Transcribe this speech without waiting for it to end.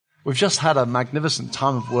We've just had a magnificent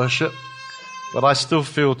time of worship, but I still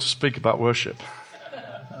feel to speak about worship.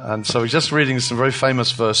 And so we're just reading some very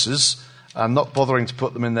famous verses and not bothering to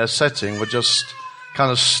put them in their setting. We'll just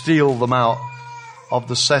kind of steal them out of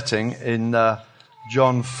the setting in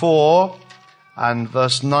John 4 and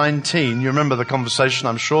verse 19. You remember the conversation,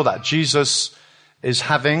 I'm sure, that Jesus is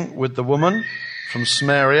having with the woman from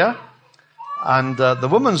Samaria. And the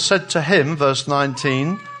woman said to him, verse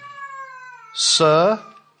 19, "Sir,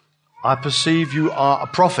 I perceive you are a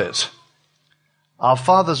prophet. Our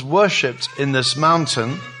fathers worshipped in this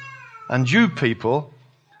mountain, and you people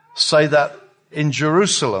say that in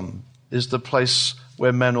Jerusalem is the place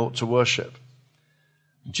where men ought to worship."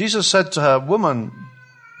 Jesus said to her, "Woman,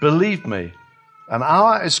 believe me, an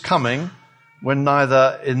hour is coming when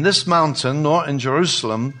neither in this mountain nor in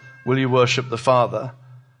Jerusalem will you worship the Father.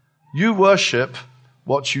 You worship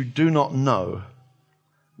what you do not know.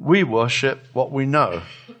 We worship what we know.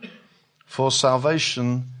 For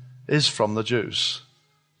salvation is from the Jews.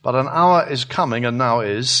 But an hour is coming, and now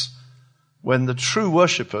is, when the true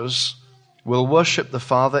worshippers will worship the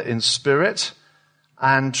Father in spirit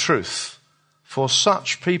and truth. For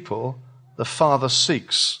such people the Father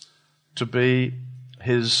seeks to be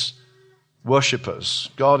his worshippers."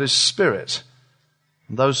 God is spirit,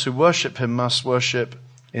 and those who worship him must worship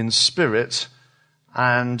in spirit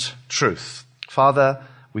and truth. Father,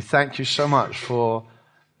 we thank you so much for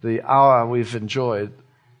the hour we've enjoyed,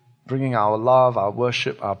 bringing our love, our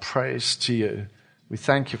worship, our praise to you. We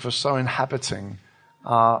thank you for so inhabiting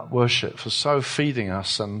our worship, for so feeding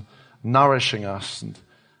us and nourishing us, and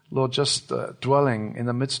Lord, just dwelling in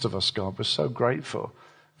the midst of us, God. We're so grateful.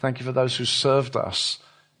 Thank you for those who served us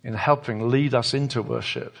in helping lead us into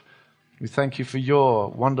worship. We thank you for your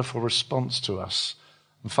wonderful response to us.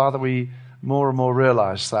 And Father, we more and more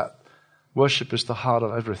realize that worship is the heart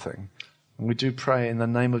of everything. And we do pray in the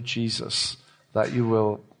name of Jesus that you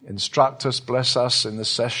will instruct us, bless us in this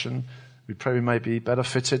session. We pray we may be better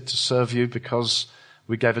fitted to serve you because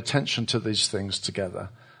we gave attention to these things together.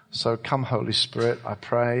 So come, Holy Spirit, I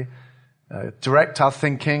pray. Direct our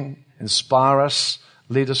thinking, inspire us,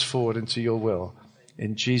 lead us forward into your will.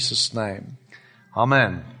 In Jesus' name,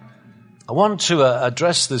 amen. I want to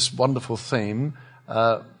address this wonderful theme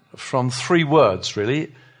from three words,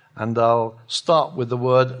 really. And I'll start with the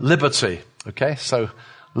word liberty. Okay, so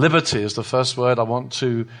liberty is the first word I want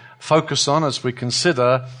to focus on as we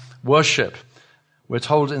consider worship. We're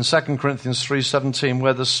told in 2 Corinthians 3:17,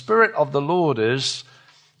 where the Spirit of the Lord is,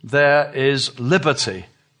 there is liberty.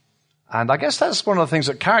 And I guess that's one of the things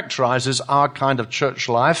that characterizes our kind of church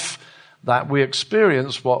life, that we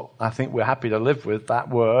experience what I think we're happy to live with, that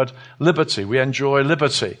word, liberty. We enjoy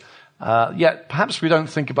liberty. Yet perhaps we don't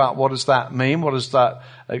think about what does that mean, what is that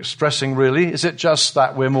expressing really? Is it just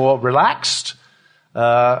that we're more relaxed?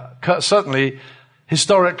 Certainly,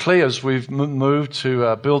 historically, as we've moved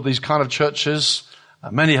to build these kind of churches,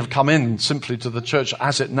 many have come in simply to the church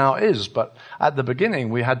as it now is, but at the beginning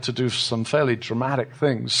we had to do some fairly dramatic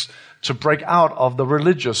things to break out of the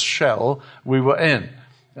religious shell we were in.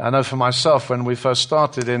 I know for myself, when we first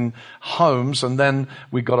started in homes and then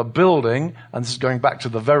we got a building, and this is going back to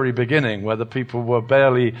the very beginning where the people were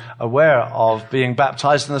barely aware of being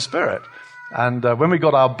baptized in the Spirit. And when we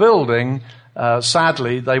got our building,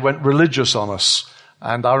 sadly, they went religious on us.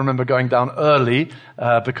 And I remember going down early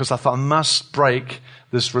because I thought I must break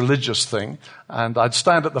this religious thing. And I'd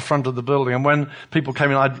stand at the front of the building, and when people came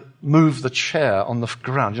in, I'd move the chair on the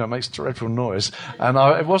ground. You know, it makes a dreadful noise. And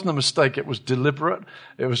it wasn't a mistake, it was deliberate.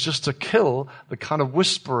 It was just to kill the kind of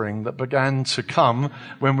whispering that began to come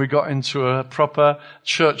when we got into a proper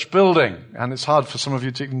church building. And it's hard for some of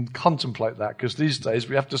you to even contemplate that, because these days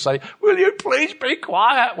we have to say, "Will you please be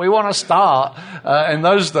quiet? We want to start." In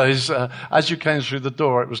those days, as you came through the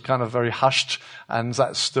door, it was kind of very hushed, and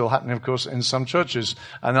that's still happening, of course, in some churches.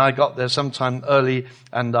 And I got there sometime early,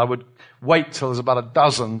 and I would wait till there's about a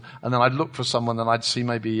dozen, and then I'd look for someone, and I'd see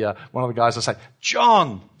maybe one of the guys. I'd say,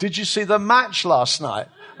 "John, did you see the match last night?"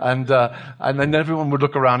 And then everyone would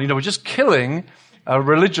look around. You know, we're just killing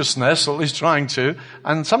religiousness, or at least trying to.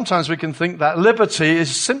 And sometimes we can think that liberty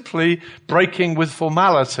is simply breaking with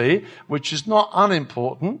formality, which is not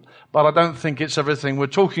unimportant, but I don't think it's everything we're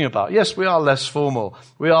talking about. Yes, we are less formal.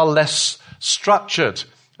 We are less structured.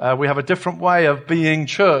 We have a different way of being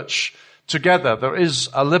church together. There is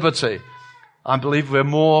a liberty. I believe we're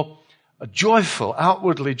more joyful,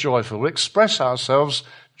 outwardly joyful. We express ourselves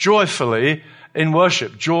joyfully in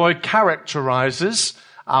worship. Joy characterizes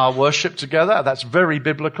our worship together. That's very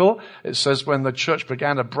biblical. It says when the church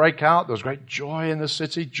began to break out, there was great joy in the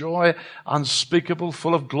city, joy unspeakable,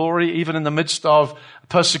 full of glory. Even in the midst of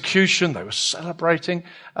persecution, they were celebrating.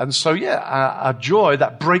 And so, a joy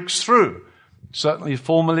that breaks through. Certainly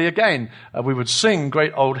formally again, we would sing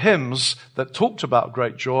great old hymns that talked about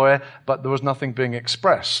great joy, but there was nothing being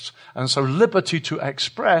expressed. And so liberty to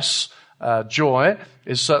express joy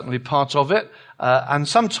is certainly part of it. And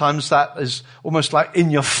sometimes that is almost like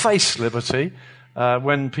in-your-face liberty,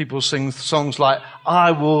 when people sing songs like,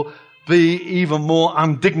 I will be even more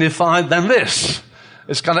undignified than this.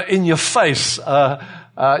 It's kind of in your face.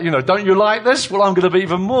 Don't you like this? Well, I'm going to be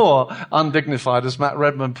even more undignified, as Matt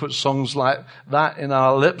Redman puts songs like that in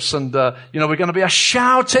our lips. And, we're going to be a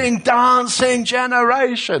shouting, dancing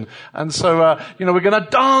generation. And so, we're going to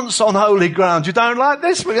dance on holy ground. You don't like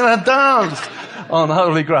this? We're going to dance on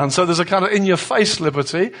holy ground. So there's a kind of in-your-face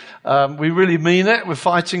liberty. We really mean it. We're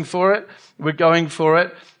fighting for it. We're going for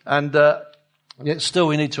it. And yet still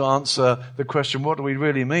we need to answer the question, what do we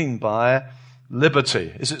really mean by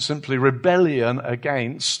liberty? Is it simply rebellion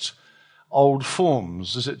against old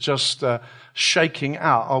forms? Is it just shaking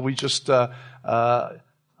out? Are we just a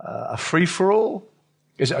free-for-all?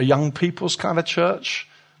 Is it a young people's kind of church?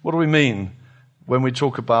 What do we mean when we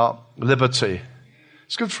talk about liberty?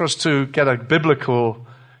 It's good for us to get a biblical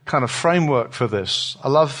kind of framework for this. I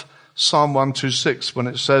love Psalm 126 when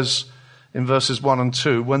it says in verses 1 and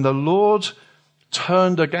 2, when the Lord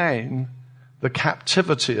turned again the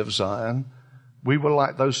captivity of Zion, we were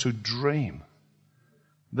like those who dream.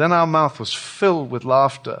 Then our mouth was filled with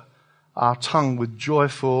laughter, our tongue with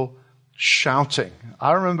joyful shouting.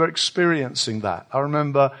 I remember experiencing that. I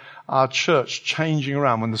remember our church changing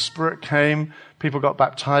around. When the Spirit came, people got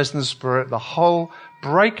baptized in the Spirit. The whole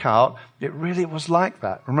breakout, it really was like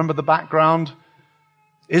that. Remember the background?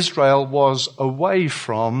 Israel was away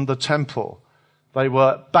from the temple. They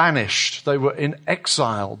were banished. They were in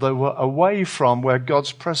exile. They were away from where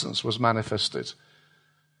God's presence was manifested.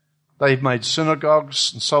 They made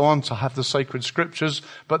synagogues and so on to have the sacred scriptures,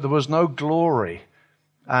 but there was no glory.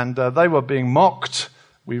 And they were being mocked.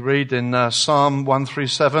 We read in Psalm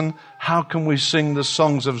 137, how can we sing the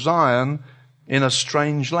songs of Zion in a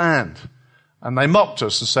strange land? And they mocked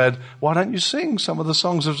us and said, why don't you sing some of the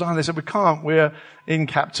songs of Zion? They said, we can't. We're in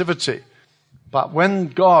captivity. But when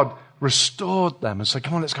God restored them and said,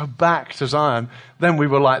 come on, let's go back to Zion, then we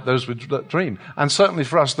were like those that dream. And certainly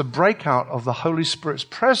for us, the breakout of the Holy Spirit's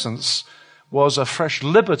presence was a fresh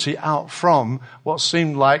liberty out from what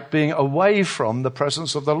seemed like being away from the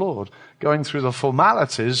presence of the Lord, going through the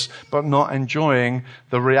formalities, but not enjoying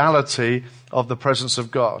the reality of the presence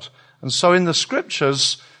of God. And so in the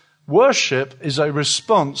scriptures, worship is a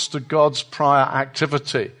response to God's prior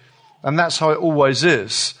activity. And that's how it always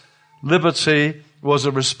is. Liberty was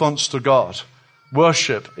a response to God.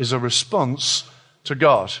 Worship is a response to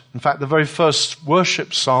God. In fact, the very first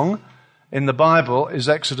worship song in the Bible is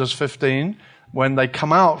Exodus 15. When they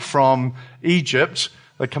come out from Egypt,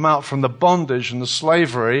 they come out from the bondage and the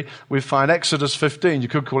slavery, we find Exodus 15. You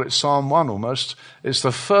could call it Psalm 1 almost. It's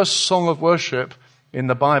the first song of worship in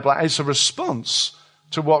the Bible. It's a response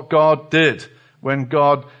to what God did when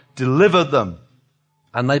God delivered them.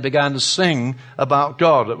 And they began to sing about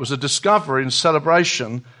God. It was a discovery and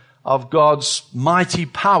celebration of God's mighty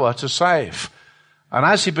power to save. And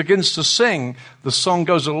as he begins to sing, the song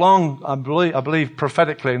goes along, I believe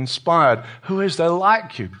prophetically inspired. Who is there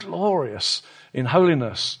like you? Glorious in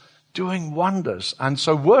holiness, doing wonders. And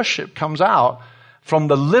so worship comes out from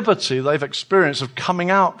the liberty they've experienced of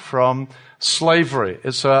coming out from slavery.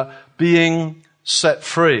 It's a being set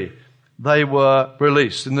free. They were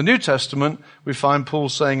released. In the New Testament, we find Paul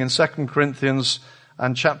saying in 2 Corinthians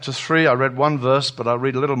and chapter 3, I read one verse, but I'll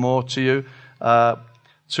read a little more to you.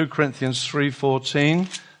 2 Corinthians 3:14,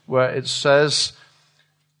 where it says,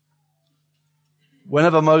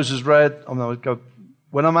 whenever Moses read,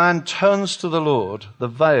 when a man turns to the Lord, the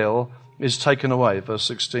veil is taken away. Verse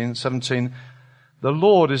 16, 17, the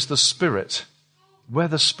Lord is the Spirit. Where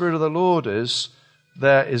the Spirit of the Lord is,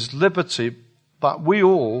 there is liberty, but we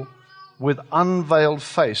all, with unveiled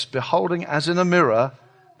face, beholding as in a mirror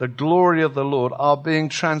the glory of the Lord, are being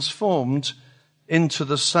transformed into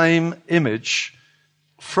the same image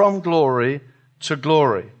from glory to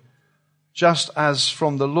glory, just as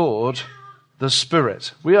from the Lord, the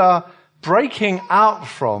Spirit. We are breaking out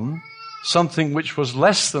from something which was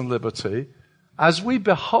less than liberty. As we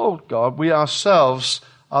behold God, we ourselves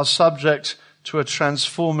are subject to a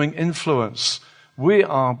transforming influence. We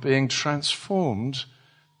are being transformed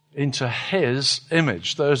into His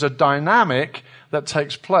image. There's a dynamic that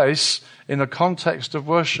takes place in a context of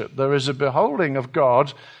worship. There is a beholding of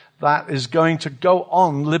God that is going to go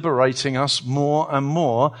on liberating us more and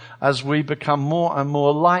more as we become more and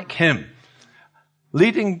more like Him.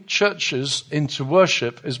 Leading churches into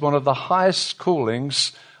worship is one of the highest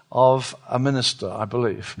callings of a minister, I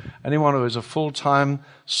believe. Anyone who is a full-time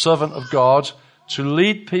servant of God, to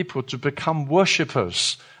lead people to become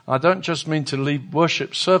worshippers. I don't just mean to lead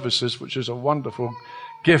worship services, which is a wonderful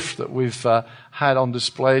gift that we've had on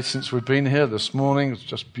display since we've been here this morning. It's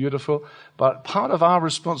just beautiful. But part of our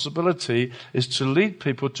responsibility is to lead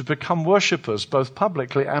people to become worshippers, both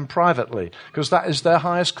publicly and privately, because that is their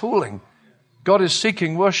highest calling. God is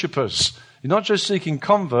seeking worshippers. He's not just seeking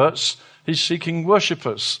converts, He's seeking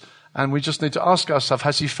worshippers. And we just need to ask ourselves,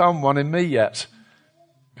 has He found one in me yet?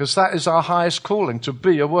 Because that is our highest calling, to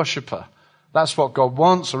be a worshipper. That's what God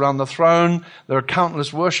wants around the throne. There are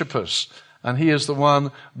countless worshippers. And He is the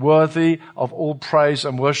one worthy of all praise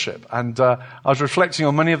and worship. And I was reflecting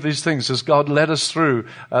on many of these things as God led us through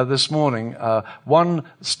this morning, one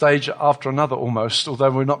stage after another almost,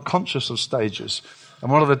 although we're not conscious of stages.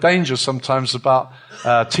 And one of the dangers sometimes about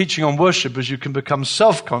teaching on worship is you can become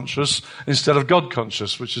self-conscious instead of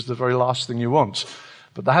God-conscious, which is the very last thing you want.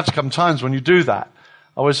 But there have to come times when you do that.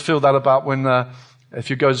 I always feel that about when, if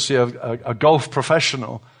you go to see a golf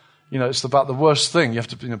professional, it's about the worst thing. You have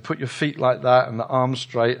to put your feet like that and the arms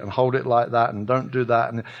straight and hold it like that and don't do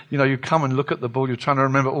that. And, you come and look at the ball. You're trying to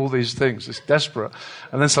remember all these things. It's desperate.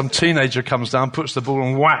 And then some teenager comes down, puts the ball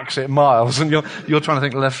and whacks it miles. And you're trying to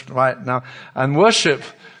think left, right now. And worship,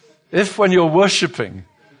 if when you're worshiping,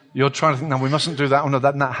 you're trying to think, no, we mustn't do that. Oh, no,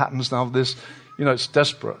 that happens now. This, it's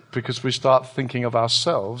desperate because we start thinking of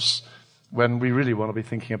ourselves when we really want to be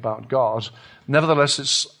thinking about God. Nevertheless,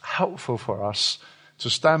 it's helpful for us to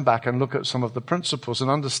stand back and look at some of the principles and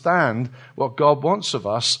understand what God wants of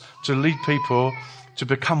us to lead people to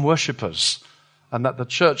become worshippers, and that the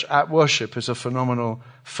church at worship is a phenomenal,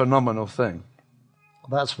 phenomenal thing.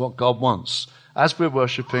 That's what God wants. As we're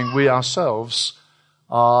worshiping, we ourselves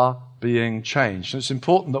are being changed. And it's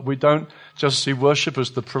important that we don't just see worship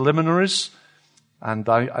as the preliminaries. And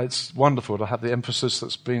it's wonderful to have the emphasis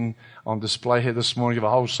that's been on display here this morning of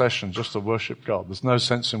a whole session just to worship God. There's no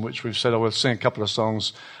sense in which we've said, we'll sing a couple of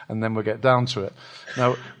songs and then we'll get down to it.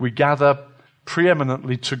 No, we gather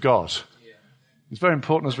preeminently to God. It's very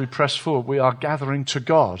important as we press forward, we are gathering to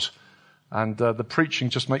God. And the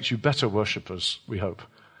preaching just makes you better worshippers, we hope.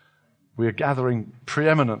 We are gathering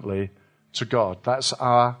preeminently to God. That's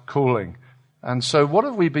our calling. And so what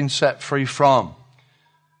have we been set free from?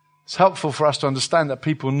 It's helpful for us to understand that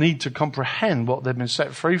people need to comprehend what they've been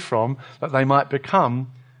set free from, that they might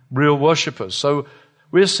become real worshippers. So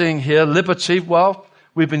we're seeing here liberty. Well,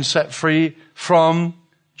 we've been set free from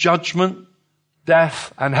judgment,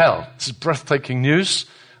 death, and hell. This is breathtaking news,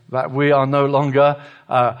 that we are no longer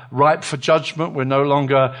ripe for judgment. We're no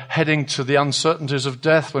longer heading to the uncertainties of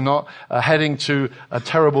death. We're not heading to a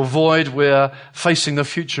terrible void. We're facing the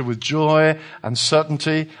future with joy and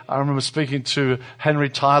certainty. I remember speaking to Henry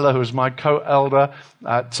Tyler, who was my co-elder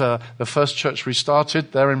at the first church we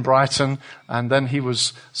started there in Brighton, and then he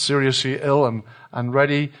was seriously ill and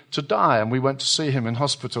ready to die. And we went to see him in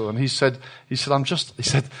hospital, and he said,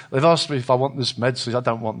 they've asked me if I want this medicine. I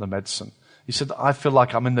don't want the medicine. He said, I feel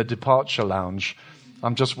like I'm in the departure lounge.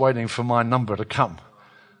 I'm just waiting for my number to come.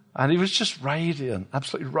 And he was just radiant,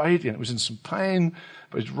 absolutely radiant. He was in some pain,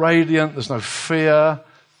 but he's radiant. There's no fear.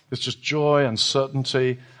 There's just joy and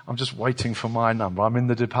certainty. I'm just waiting for my number. I'm in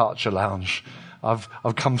the departure lounge. I've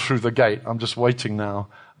come through the gate. I'm just waiting now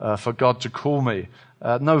for God to call me.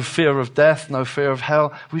 No fear of death, no fear of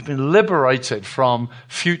hell. We've been liberated from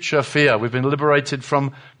future fear. We've been liberated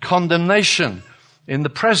from condemnation in the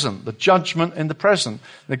present, the judgment in the present.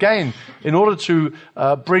 And again, in order to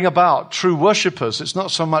bring about true worshippers, it's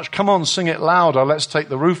not so much, come on, sing it louder, let's take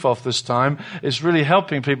the roof off this time. It's really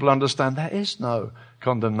helping people understand there is no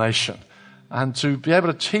condemnation. And to be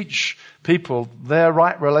able to teach people their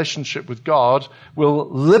right relationship with God will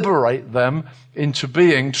liberate them into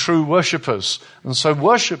being true worshippers. And so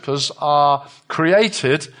worshippers are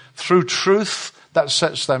created through truth that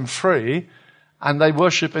sets them free, and they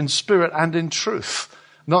worship in spirit and in truth,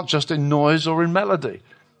 not just in noise or in melody.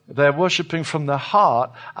 They're worshiping from their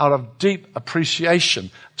heart out of deep appreciation.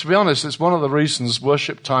 To be honest, it's one of the reasons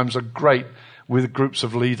worship times are great with groups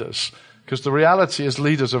of leaders. Because the reality is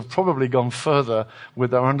leaders have probably gone further with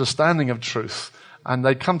their understanding of truth. And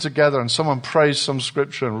they come together and someone prays some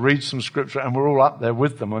scripture and reads some scripture, and we're all up there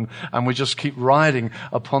with them, and we just keep riding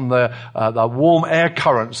upon the warm air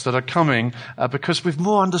currents that are coming because we've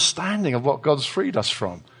more understanding of what God's freed us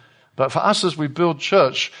from. But for us as we build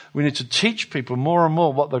church, we need to teach people more and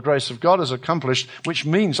more what the grace of God has accomplished, which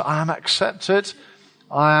means I am accepted,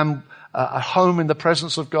 I am at home in the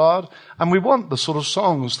presence of God, and we want the sort of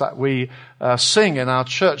songs that we sing in our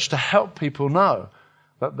church to help people know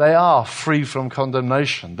that they are free from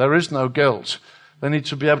condemnation. There is no guilt. They need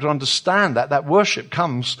to be able to understand that worship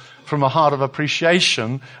comes from a heart of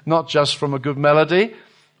appreciation, not just from a good melody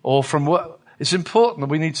or from what. It's important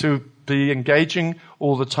that we need to be engaging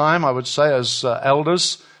all the time, I would say, as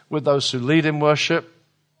elders with those who lead in worship.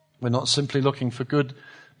 We're not simply looking for good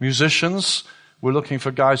musicians. We're looking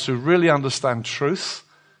for guys who really understand truth.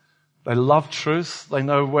 They love truth. They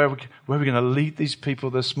know where we're going to lead these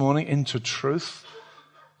people this morning into truth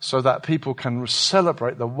so that people can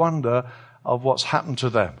celebrate the wonder of what's happened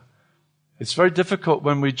to them. It's very difficult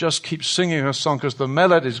when we just keep singing a song because the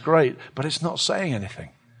melody is great, but it's not saying anything.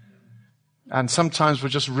 And sometimes we're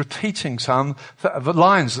just repeating some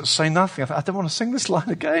lines that say nothing. I don't want to sing this line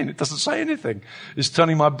again. It doesn't say anything. It's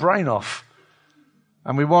turning my brain off.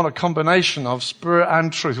 And we want a combination of spirit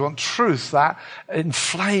and truth. We want truth that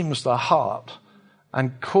inflames the heart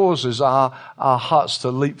and causes our hearts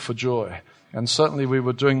to leap for joy. And certainly we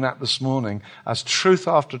were doing that this morning as truth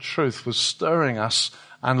after truth was stirring us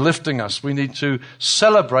and lifting us. We need to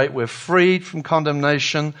celebrate we're freed from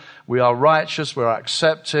condemnation, we are righteous, we're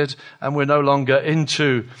accepted, and we're no longer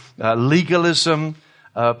into legalism,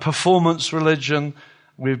 performance religion.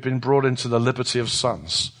 We've been brought into the liberty of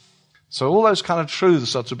sons. So all those kind of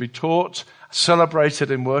truths are to be taught,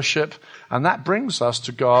 celebrated in worship, and that brings us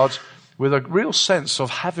to God with a real sense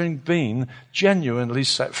of having been genuinely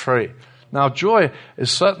set free. Now, joy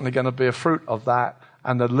is certainly going to be a fruit of that,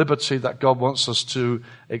 and the liberty that God wants us to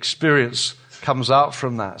experience comes out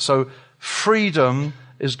from that. So freedom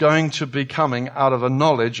is going to be coming out of a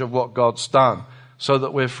knowledge of what God's done, so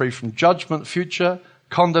that we're free from judgment future,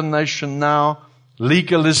 condemnation now,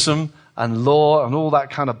 legalism and law and all that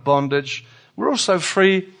kind of bondage. We're also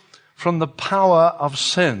free from the power of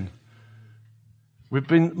sin.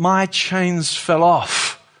 My chains fell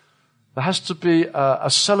off. There has to be a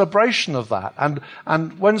celebration of that.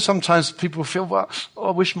 And when sometimes people feel, well,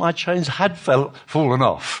 I wish my chains had fallen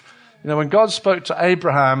off. When God spoke to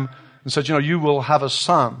Abraham and said, you will have a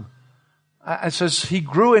son, it says he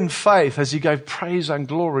grew in faith as he gave praise and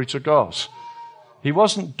glory to God. He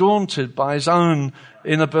wasn't daunted by his own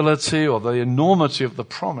inability or the enormity of the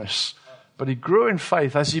promise, but he grew in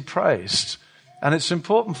faith as he praised. And it's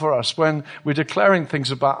important for us when we're declaring things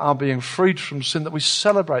about our being freed from sin that we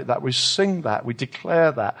celebrate that, we sing that, we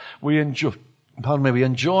declare that, we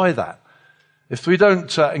enjoy that. If we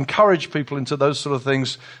don't encourage people into those sort of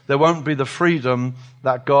things, there won't be the freedom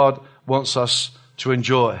that God wants us to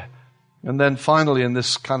enjoy. And then finally in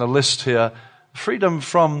this kind of list here, freedom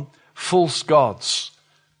from false gods.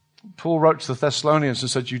 Paul wrote to the Thessalonians and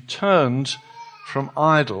said, you turned from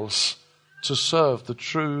idols to serve the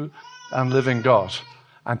true and living God,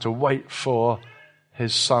 and to wait for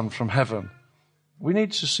his Son from heaven. We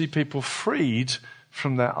need to see people freed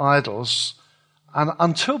from their idols, and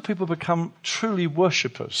until people become truly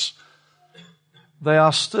worshippers, they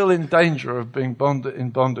are still in danger of being in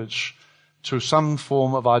bondage to some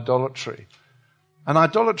form of idolatry. And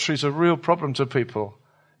idolatry is a real problem to people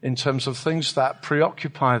in terms of things that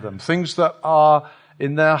preoccupy them, things that are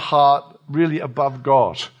in their heart really above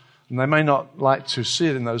God. And they may not like to see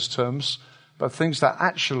it in those terms, but things that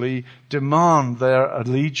actually demand their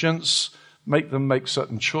allegiance, make them make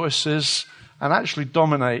certain choices, and actually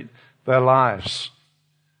dominate their lives.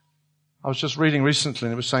 I was just reading recently,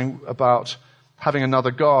 and it was saying about having another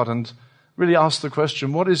God, and really asked the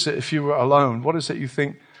question, what is it if you were alone? What is it you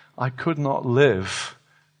think, I could not live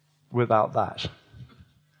without that?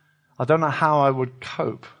 I don't know how I would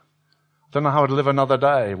cope. I don't know how I'd live another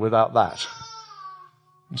day without that.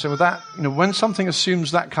 And so with that, when something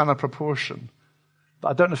assumes that kind of proportion,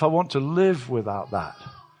 I don't know if I want to live without that.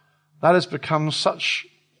 That has become such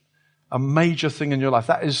a major thing in your life.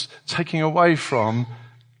 That is taking away from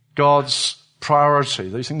God's priority.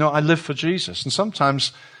 That you think, no, I live for Jesus. And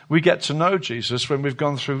sometimes we get to know Jesus when we've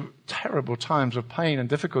gone through terrible times of pain and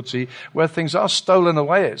difficulty where things are stolen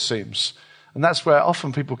away, it seems. And that's where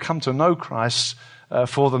often people come to know Christ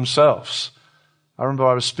for themselves. I remember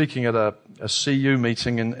I was speaking at a CU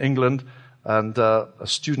meeting in England and a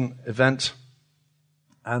student event,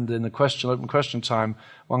 and in the open question time,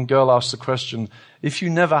 one girl asked the question, if you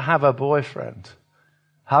never have a boyfriend,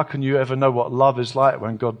 how can you ever know what love is like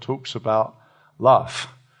when God talks about love?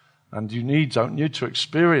 And you don't need to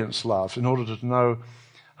experience love in order to know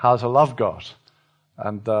how to love God.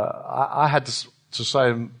 And I had to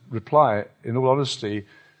say in reply, in all honesty,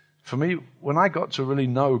 For me, when I got to really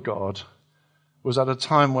know God was at a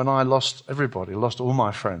time when I lost everybody, lost all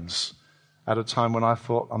my friends. At a time when I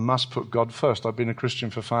thought I must put God first. I'd been a Christian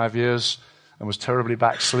for 5 years and was terribly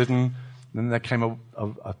backslidden. Then there came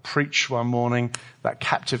a preach one morning that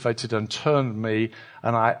captivated and turned me,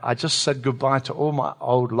 and I just said goodbye to all my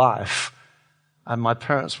old life. And my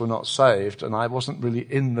parents were not saved, and I wasn't really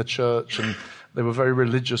in the church, and they were very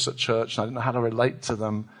religious at church, and I didn't know how to relate to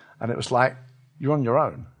them. And it was like, you're on your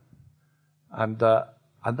own. And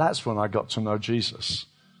that's when I got to know Jesus.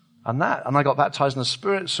 And I got baptized in the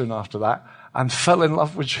Spirit soon after that, and fell in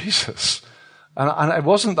love with Jesus. And it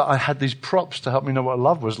wasn't that I had these props to help me know what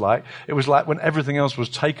love was like. It was like when everything else was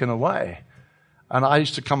taken away. And I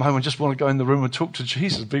used to come home and just want to go in the room and talk to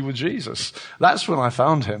Jesus, be with Jesus. That's when I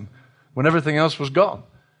found him, when everything else was gone.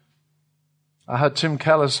 I heard Tim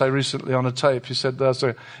Keller say recently on a tape, he said there's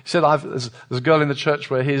a girl in the church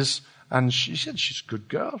where and she said she's a good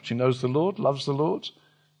girl. She knows the Lord, loves the Lord,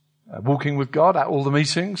 walking with God at all the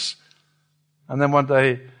meetings. And then one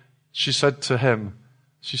day she said to him,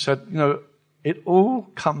 it all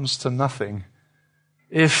comes to nothing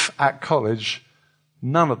if at college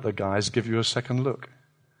none of the guys give you a second look.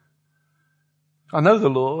 I know the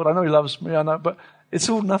Lord, I know he loves me, but it's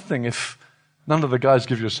all nothing if none of the guys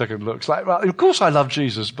give you a second look. It's like, well, of course I love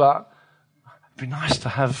Jesus, but it'd be nice to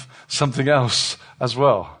have something else as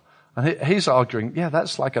well. And he's arguing, yeah,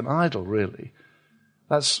 that's like an idol, really.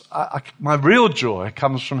 My real joy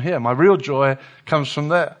comes from here. My real joy comes from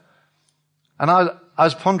there. And I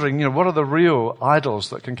was pondering, what are the real idols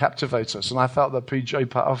that can captivate us? And I felt that P.J.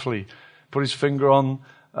 powerfully put his finger on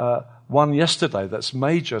one yesterday that's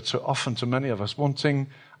major to many of us, wanting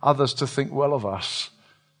others to think well of us,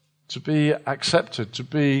 to be accepted, to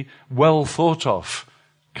be well thought of,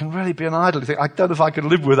 can really be an idol. You think, I don't know if I could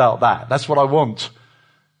live without that. That's what I want.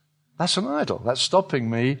 That's an idol. That's stopping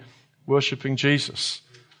me worshipping Jesus.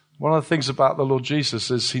 One of the things about the Lord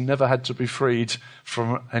Jesus is he never had to be freed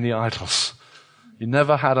from any idols. He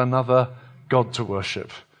never had another God to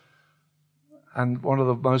worship. And one of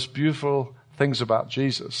the most beautiful things about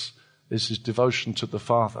Jesus is his devotion to the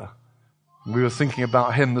Father. We were thinking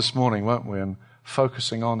about him this morning, weren't we? And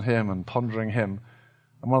focusing on him and pondering him.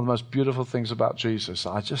 And one of the most beautiful things about Jesus,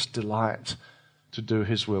 I just delight to do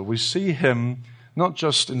his will. We see him not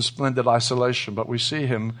just in splendid isolation, but we see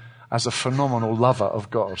him as a phenomenal lover of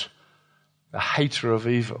God, a hater of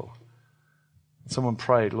evil. Someone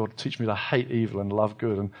prayed, Lord, teach me to hate evil and love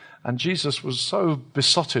good. And Jesus was so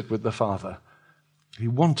besotted with the Father. He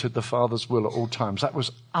wanted the Father's will at all times. That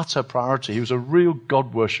was utter priority. He was a real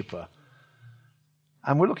God worshipper.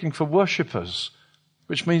 And we're looking for worshippers,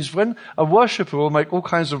 which means when a worshipper will make all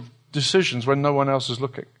kinds of decisions when no one else is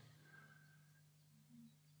looking.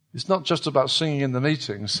 It's not just about singing in the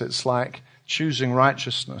meetings. It's like choosing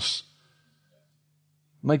righteousness,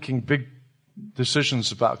 making big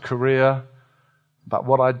decisions about career, about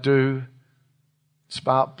what I do. It's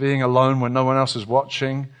about being alone when no one else is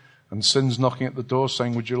watching and sin's knocking at the door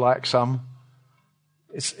saying, would you like some?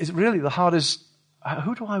 It's really, the heart is,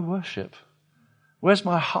 who do I worship? Where's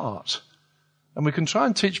my heart? And we can try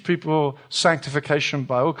and teach people sanctification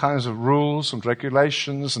by all kinds of rules and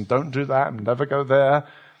regulations and don't do that and never go there.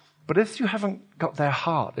 But if you haven't got their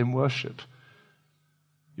heart in worship,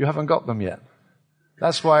 you haven't got them yet.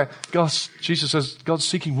 That's why Jesus says God's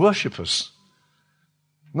seeking worshippers.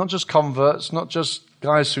 Not just converts, not just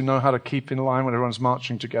guys who know how to keep in line when everyone's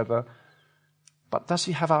marching together, but does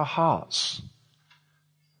he have our hearts?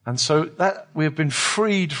 And so that we have been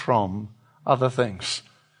freed from other things.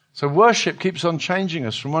 So worship keeps on changing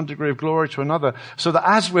us from one degree of glory to another, so that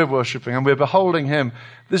as we're worshiping and we're beholding him,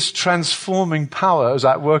 this transforming power is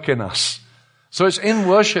at work in us. So it's in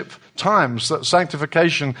worship times that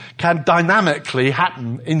sanctification can dynamically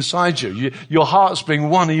happen inside you. Your heart's being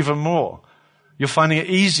won even more. You're finding it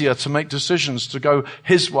easier to make decisions to go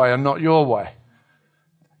his way and not your way.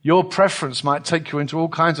 Your preference might take you into all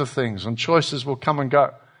kinds of things, and choices will come and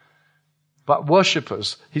go. But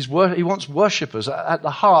worshippers, he wants worshippers. At the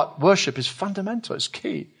heart, worship is fundamental, it's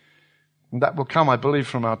key. And that will come, I believe,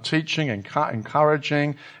 from our teaching,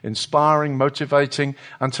 encouraging, inspiring, motivating,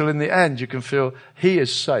 until in the end you can feel he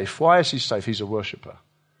is safe. Why is he safe? He's a worshipper.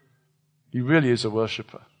 He really is a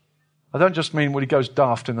worshipper. I don't just mean when he goes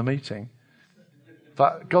daft in the meeting,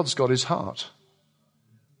 but God's got his heart.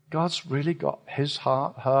 God's really got his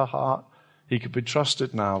heart, her heart. He could be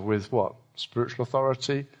trusted now with what? Spiritual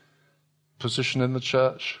authority, position in the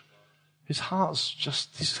church. His heart's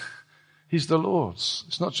just, he's the Lord's.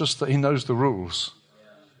 It's not just that he knows the rules.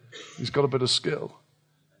 He's got a bit of skill.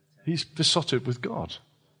 He's besotted with God.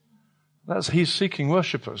 He's seeking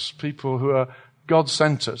worshippers, people who are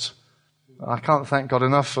God-centered. I can't thank God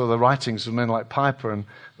enough for the writings of men like Piper and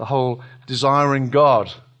the whole desiring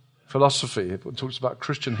God philosophy. It talks about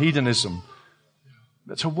Christian hedonism.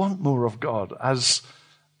 To want more of God as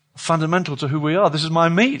fundamental to who we are. This is my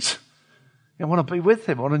meat. I want to be with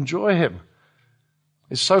him. I want to enjoy him.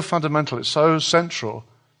 It's so fundamental. It's so central.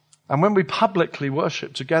 And when we publicly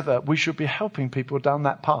worship together, we should be helping people down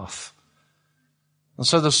that path. And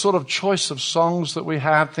so the sort of choice of songs that we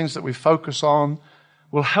have, things that we focus on,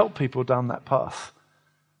 will help people down that path.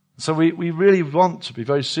 So we really want to be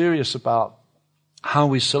very serious about how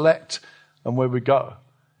we select and where we go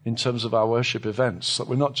in terms of our worship events. That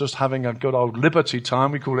we're not just having a good old liberty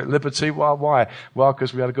time. We call it liberty. Why? Well,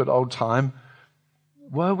 because we had a good old time.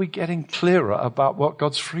 Were we getting clearer about what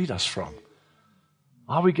God's freed us from?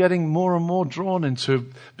 Are we getting more and more drawn into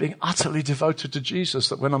being utterly devoted to Jesus,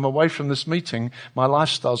 that when I'm away from this meeting, my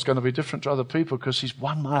lifestyle is going to be different to other people because he's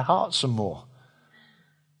won my heart some more?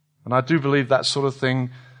 And I do believe that sort of thing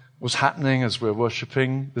was happening as we're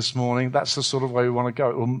worshiping this morning. That's the sort of way we want to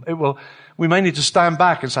go. We may need to stand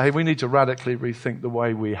back and say, hey, we need to radically rethink the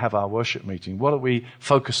way we have our worship meeting. What are we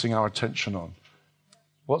focusing our attention on?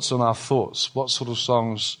 What's on our thoughts? What sort of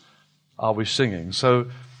songs are we singing?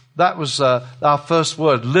 So that was our first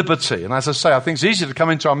word, liberty. And as I say, I think it's easy to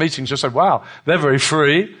come into our meetings and just say, wow, they're very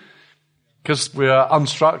free because we are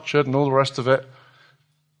unstructured and all the rest of it.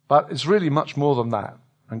 But it's really much more than that.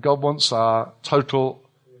 And God wants our total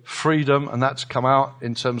freedom, and that to come out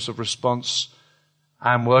in terms of response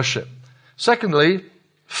and worship. Secondly,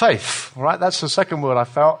 faith. All right, that's the second word I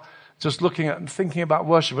felt, just looking at and thinking about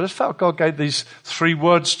worship. I just felt God gave these three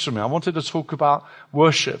words to me. I wanted to talk about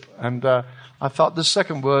worship, and I felt the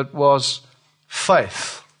second word was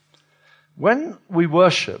faith. When we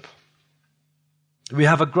worship, we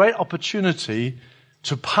have a great opportunity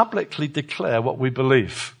to publicly declare what we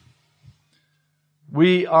believe.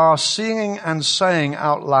 We are singing and saying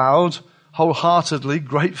out loud, wholeheartedly,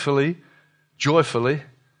 gratefully, joyfully,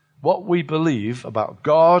 what we believe about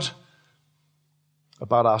God,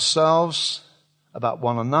 about ourselves, about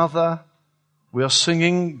one another. We are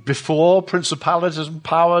singing before principalities and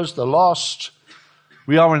powers, the lost.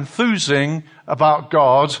 We are enthusing about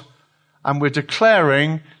God, and we're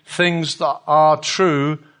declaring things that are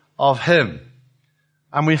true of him.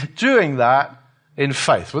 And we're doing that in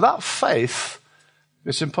faith. Without faith,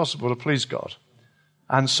 it's impossible to please God.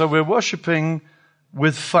 And so we're worshiping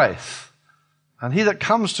with faith. And he that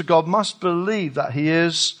comes to God must believe that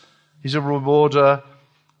he's a rewarder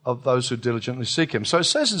of those who diligently seek him. So it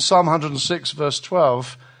says in Psalm 106 verse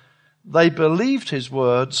 12, they believed his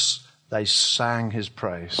words, they sang his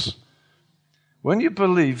praise. When you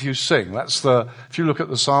believe, you sing. If you look at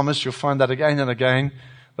the psalmist, you'll find that again and again,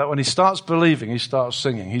 that when he starts believing, he starts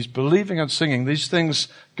singing. He's believing and singing. These things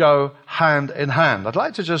go hand in hand. I'd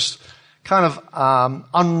like to just kind of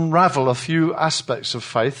unravel a few aspects of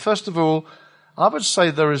faith. First of all, I would say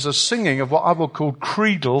there is a singing of what I will call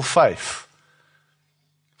creedal faith.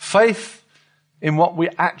 Faith in what we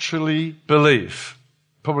actually believe.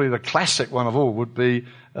 Probably the classic one of all would be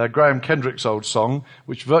Graham Kendrick's old song,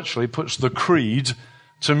 which virtually puts the creed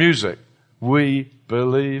to music. We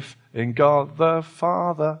believe in God the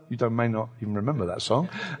Father. You may not even remember that song.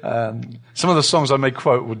 Some of the songs I may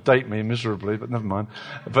quote would date me miserably, but never mind.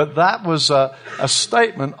 But that was a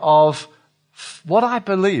statement of what I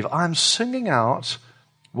believe. I'm singing out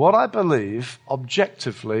what I believe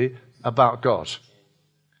objectively about God.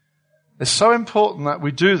 It's so important that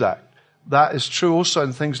we do that. That is true also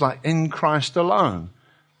in things like in Christ alone.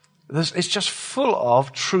 It's just full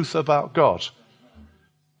of truth about God.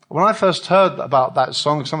 When I first heard about that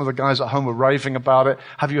song, some of the guys at home were raving about it.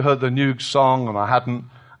 Have you heard the new song? And I hadn't.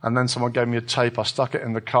 And then someone gave me a tape. I stuck it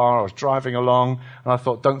in the car. I was driving along, and I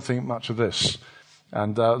thought, don't think much of this.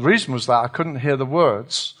 And the reason was that I couldn't hear the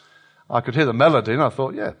words. I could hear the melody, and I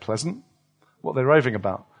thought, yeah, pleasant. What are they raving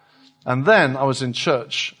about? And then I was in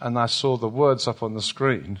church, and I saw the words up on the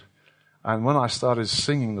screen. And when I started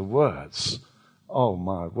singing the words, oh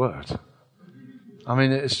my word. I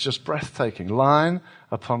mean, it's just breathtaking. Line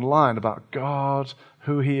upon line about God,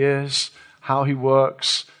 who he is, how he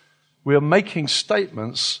works. We are making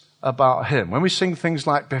statements about him. When we sing things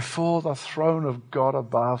like, before the throne of God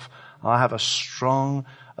above, I have a strong,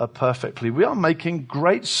 a perfect plea. We are making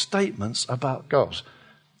great statements about God.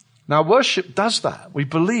 Now, worship does that. We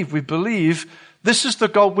believe this is the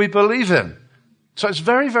God we believe in. So it's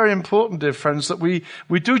very, very important, dear friends, that we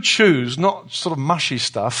do choose, not sort of mushy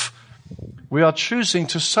stuff. We are choosing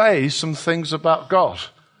to say some things about God.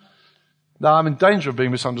 Now, I'm in danger of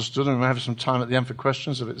being misunderstood, and we have some time at the end for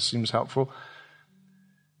questions if it seems helpful.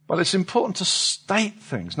 But it's important to state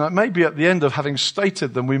things. Now, maybe at the end of having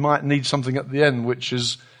stated them, we might need something at the end, which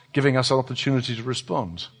is giving us an opportunity to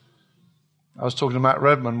respond. I was talking to Matt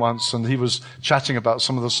Redman once, and he was chatting about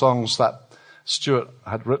some of the songs that Stuart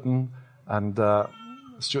had written, and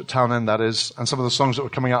Stuart Townend, that is, and some of the songs that were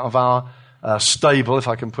coming out of our stable, if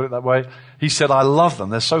I can put it that way. He said, I love them.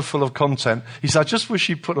 They're so full of content. He said, I just wish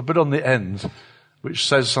he'd put a bit on the end, which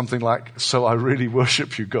says something like, so I really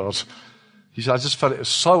worship you, God. He said, I just felt it was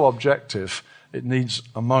so objective, it needs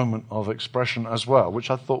a moment of expression as well, which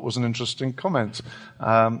I thought was an interesting comment.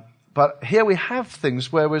 But here we have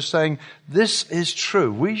things where we're saying, this is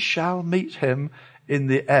true. We shall meet him in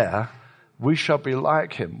the air. We shall be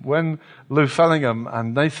like him. When Lou Fellingham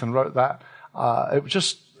and Nathan wrote that, it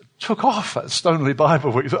just took off at Stoneleigh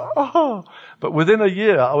Bible Week. Oh! But within a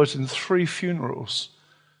year, I was in 3 funerals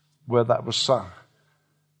where that was sung.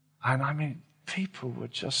 And I mean, people were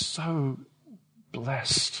just so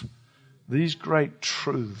blessed. These great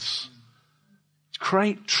truths.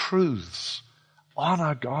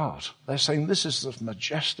 Honor God. They're saying this is the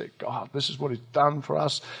majestic God. This is what he's done for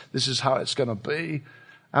us. This is how it's going to be.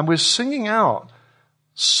 And we're singing out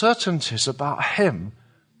certainties about him.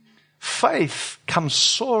 Faith comes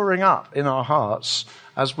soaring up in our hearts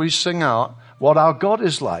as we sing out what our God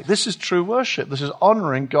is like. This is true worship. This is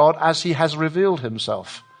honoring God as he has revealed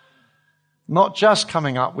himself. Not just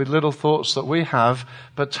coming up with little thoughts that we have,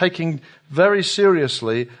 but taking very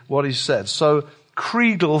seriously what he said. So,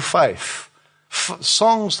 creedal faith.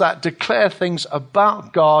 Songs that declare things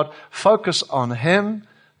about God, focus on him,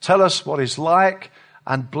 tell us what he's like,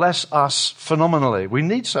 and bless us phenomenally. We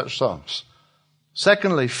need such songs.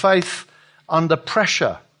 Secondly, faith under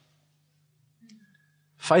pressure.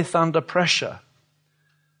 Faith under pressure.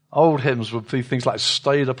 Old hymns would be things like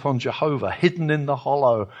Stayed Upon Jehovah, Hidden in the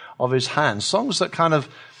Hollow of His Hand. Songs that kind of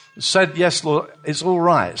said, yes, Lord, it's all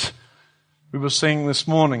right. We were singing this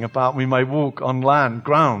morning about we may walk on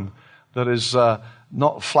ground that is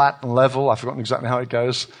not flat and level. I've forgotten exactly how it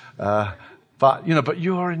goes. But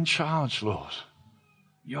you are in charge, Lord.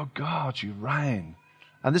 You're God, you reign.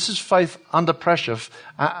 And this is faith under pressure.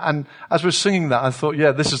 And as we're singing that, I thought,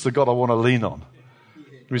 yeah, this is the God I want to lean on.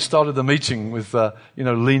 We started the meeting with,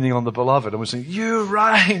 leaning on the beloved. And we're saying, you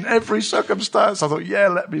reign every circumstance. I thought, yeah,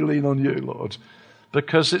 let me lean on you, Lord.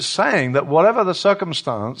 Because it's saying that whatever the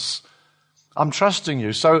circumstance, I'm trusting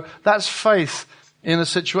you. So that's faith in a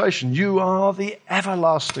situation. You are the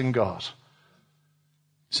everlasting God.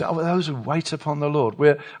 So those who wait upon the Lord,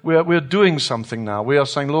 we're doing something now. We are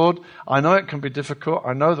saying, Lord, I know it can be difficult.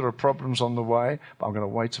 I know there are problems on the way, but I'm going to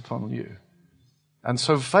wait upon you. And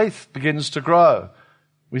so faith begins to grow.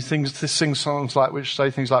 We sing songs which say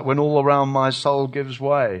things like, when all around my soul gives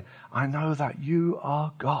way, I know that you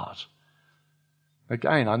are God.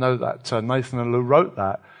 Again, I know that Nathan and Lou wrote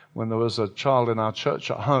that when there was a child in our church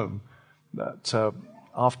at home that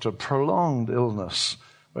after a prolonged illness,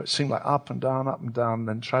 where it seemed like up and down,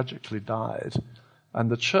 then tragically died. And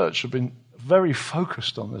the church had been very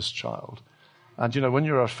focused on this child. And when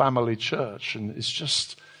you're a family church, and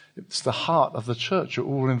it's the heart of the church, you're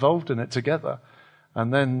all involved in it together.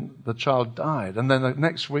 And then the child died. And then the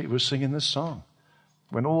next week we're singing this song.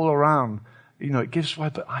 When all around, it gives way,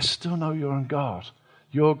 but I still know you're in God.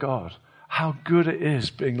 You're God. How good it is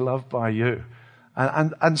being loved by you.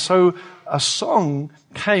 And so a song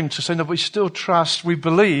came to say, no, we still trust, we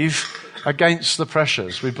believe against the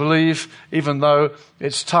pressures. We believe even though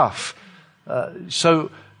it's tough.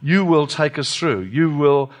 So you will take us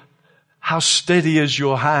through. How steady is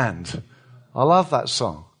your hand. I love that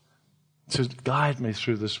song. To guide me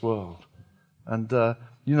through this world. And,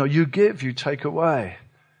 you give, you take away.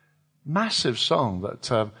 Massive song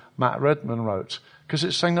that Matt Redman wrote. Because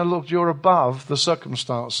it's saying, no, Lord, you're above the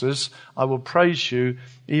circumstances. I will praise you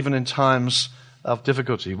even in times of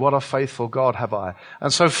difficulty. What a faithful God have I.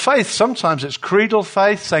 And so faith, sometimes it's creedal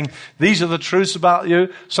faith, saying, these are the truths about you.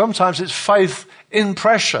 Sometimes it's faith in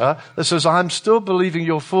pressure that says, I'm still believing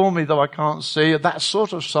you're for me, though I can't see. That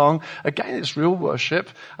sort of song, again, it's real worship.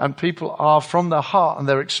 And people are from their heart and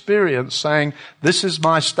their experience saying, this is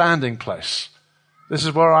my standing place. This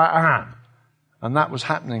is where I am. And that was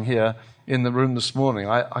happening here in the room this morning.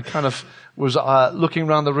 I kind of was looking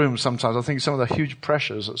around the room sometimes. I think some of the huge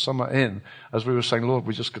pressures that some are in as we were saying, Lord,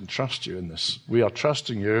 we just can trust you in this. We are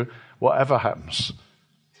trusting you whatever happens.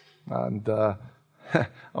 And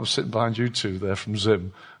I'm sitting behind you two there from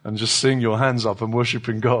Zim and just seeing your hands up and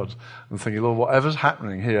worshiping God and thinking, Lord, whatever's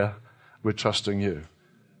happening here, we're trusting you.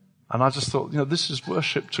 And I just thought, this is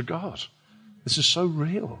worship to God. This is so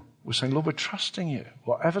real. We're saying, Lord, we're trusting you.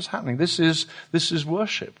 Whatever's happening, this is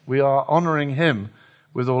worship. We are honoring him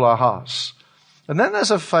with all our hearts. And then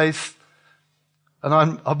there's a faith,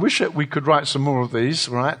 and I wish we could write some more of these,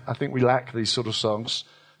 right? I think we lack these sort of songs.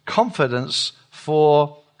 Confidence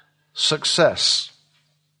for success.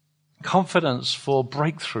 Confidence for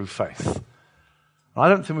breakthrough faith. I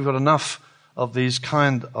don't think we've got enough of these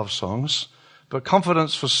kind of songs, but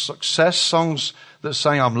confidence for success, songs that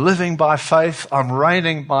say, I'm living by faith, I'm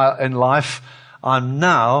reigning in life, I'm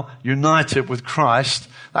now united with Christ.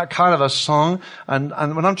 That kind of a song. And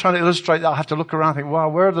when I'm trying to illustrate that, I have to look around and think, wow,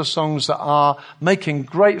 where are the songs that are making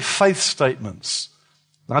great faith statements?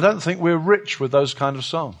 And I don't think we're rich with those kind of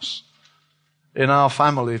songs in our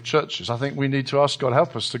family of churches. I think we need to ask God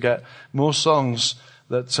help us to get more songs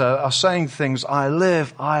that are saying things, I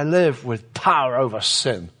live with power over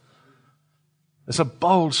sin. It's a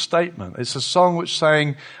bold statement. It's a song which is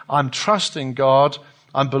saying, I'm trusting God,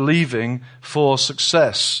 I'm believing for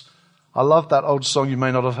success. I love that old song you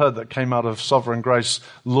may not have heard that came out of Sovereign Grace.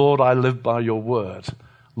 Lord, I live by your word.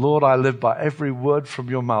 Lord, I live by every word from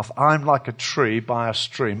your mouth. I'm like a tree by a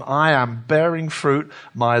stream. I am bearing fruit.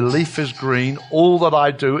 My leaf is green. All that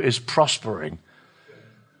I do is prospering.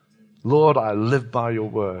 Lord, I live by your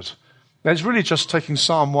word. Now, it's really just taking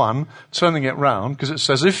Psalm 1, turning it round, because it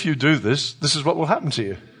says, if you do this, this is what will happen to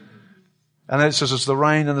you. And then it says, as the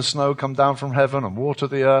rain and the snow come down from heaven and water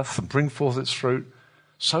the earth and bring forth its fruit,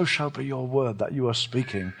 so shall be your word that you are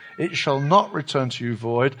speaking. It shall not return to you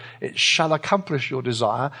void. It shall accomplish your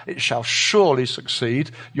desire. It shall surely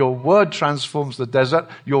succeed. Your word transforms the desert.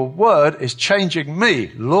 Your word is changing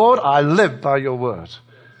me. Lord, I live by your word.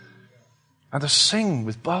 And to sing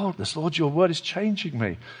with boldness, Lord, your word is changing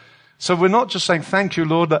me. So we're not just saying, thank you,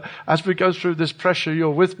 Lord, that as we go through this pressure, you're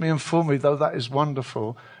with me and for me, though that is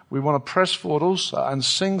wonderful. We want to press forward also and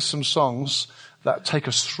sing some songs that take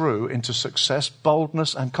us through into success,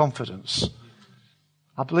 boldness, and confidence.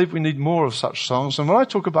 I believe we need more of such songs. And when I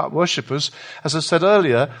talk about worshippers, as I said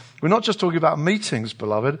earlier, we're not just talking about meetings,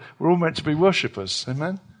 beloved. We're all meant to be worshippers.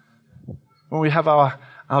 Amen? When we have our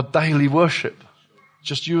daily worship,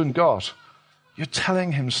 just you and God, you're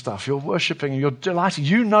telling him stuff, you're worshiping, you're delighting.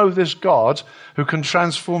 You know this God who can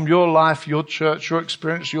transform your life, your church, your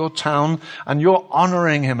experience, your town, and you're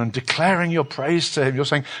honoring him and declaring your praise to him. You're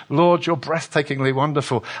saying, Lord, you're breathtakingly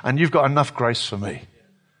wonderful, and you've got enough grace for me.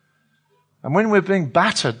 And when we're being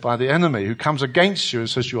battered by the enemy who comes against you and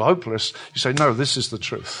says you're hopeless, you say, no, this is the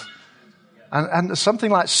truth. And something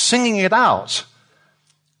like singing it out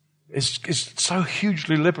is so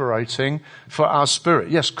hugely liberating for our spirit.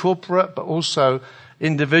 Yes, corporate, but also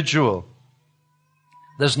individual.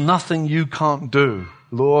 There's nothing you can't do.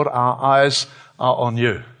 Lord, our eyes are on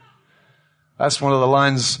you. That's one of the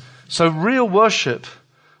lines. So real worship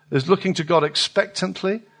is looking to God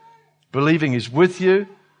expectantly, believing he's with you,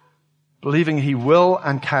 believing he will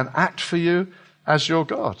and can act for you as your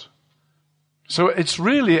God. So it's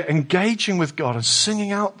really engaging with God and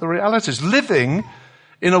singing out the realities, living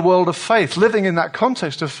in a world of faith, living in that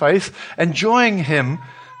context of faith, enjoying him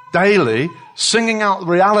daily, singing out the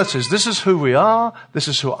realities. This is who we are. This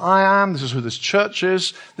is who I am. This is who this church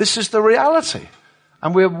is. This is the reality.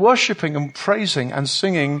 And we're worshiping and praising and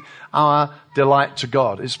singing our delight to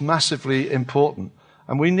God. It's massively important.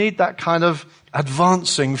 And we need that kind of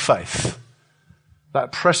advancing faith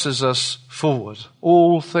that presses us forward.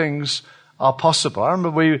 All things are possible. I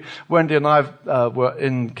remember Wendy and I were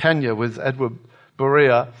in Kenya with Edward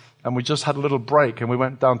Berea, and we just had a little break, and we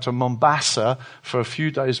went down to Mombasa for a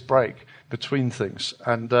few days break between things.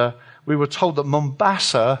 And we were told that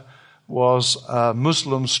Mombasa was a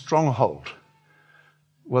Muslim stronghold.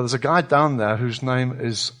 Well, there's a guy down there whose name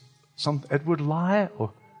is Edward Lai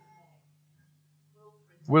or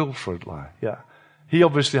Wilfred Lai. Yeah, he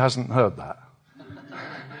obviously hasn't heard that.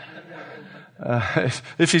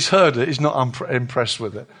 If he's heard it, he's not impressed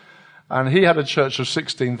with it. And he had a church of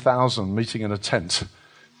 16,000 meeting in a tent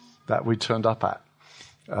that we turned up at.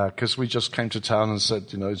 Because we just came to town and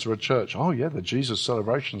said, is there a church? Oh, yeah, the Jesus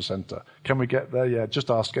Celebration Center. Can we get there? Yeah,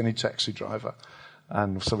 just ask any taxi driver.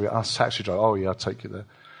 And so we asked taxi driver, oh, yeah, I'll take you there.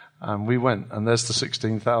 And we went, and there's the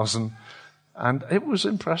 16,000. And it was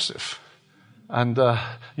impressive. And,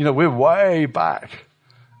 we're way back.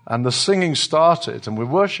 And the singing started, and we're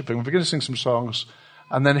worshiping. We began to sing some songs.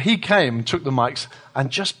 And then he came and took the mics and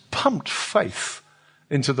just pumped faith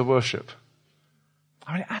into the worship.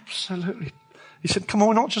 I mean, absolutely. He said, come on,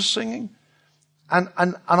 we're not just singing. And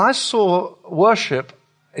I saw worship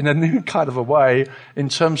in a new kind of a way in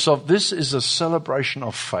terms of this is a celebration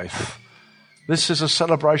of faith. This is a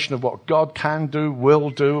celebration of what God can do, will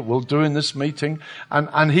do in this meeting.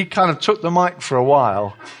 And he kind of took the mic for a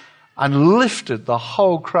while and lifted the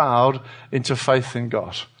whole crowd into faith in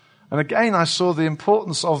God. And again, I saw the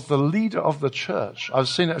importance of the leader of the church. I've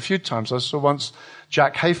seen it a few times. I saw once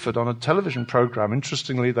Jack Hayford on a television program.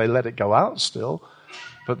 Interestingly, they let it go out still,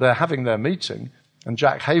 but they're having their meeting. And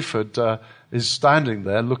Jack Hayford is standing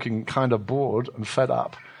there looking kind of bored and fed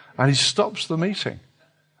up. And he stops the meeting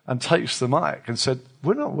and takes the mic and said,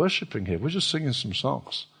 we're not worshiping here. We're just singing some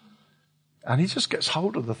songs. And he just gets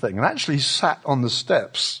hold of the thing. And actually he sat on the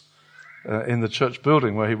steps in the church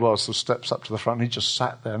building where he was, the steps up to the front. And he just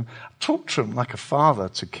sat there and talked to them like a father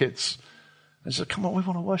to kids. And he said, come on, we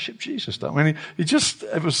want to worship Jesus, don't we? And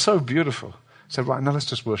it was so beautiful. He said, right, now let's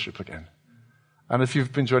just worship again. And if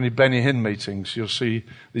you've been to any Benny Hinn meetings, you'll see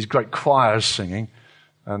these great choirs singing.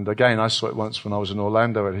 And again, I saw it once when I was in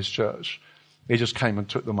Orlando at his church. He just came and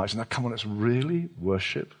took the mic and said, now come on, let's really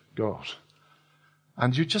worship God.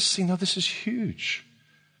 And you just see, no, this is huge.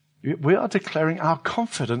 We are declaring our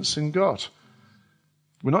confidence in God.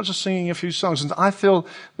 We're not just singing a few songs. And I feel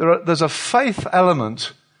there's a faith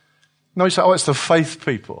element. No, you say, oh, it's the faith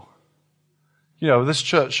people. You know, this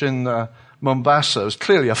church in Mombasa is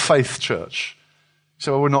clearly a faith church.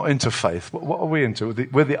 So we're not into faith. What are we into?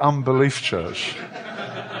 We're the unbelief church.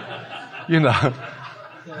 You know,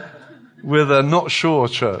 we're the not sure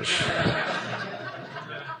church.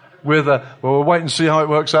 We'll wait and see how it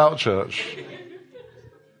works out church.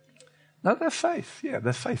 No, they're faith. Yeah,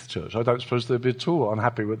 they're faith church. I don't suppose they'd be at all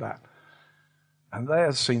unhappy with that. And they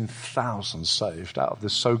have seen thousands saved out of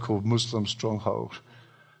this so-called Muslim stronghold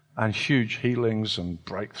and huge healings and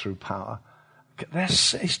breakthrough power.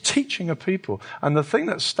 He's teaching a people. And the thing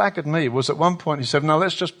that staggered me was at one point he said, now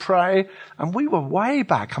let's just pray. And we were way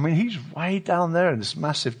back. I mean, he's way down there in this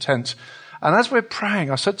massive tent. And as we're praying,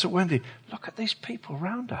 I said to Wendy, look at these people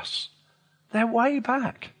around us. They're way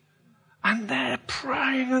back. And they're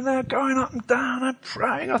praying and they're going up and down and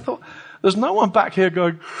praying. I thought, there's no one back here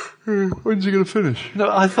going, when's he going to finish? No,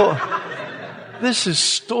 I thought, this is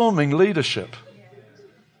storming leadership.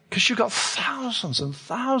 Because you've got thousands and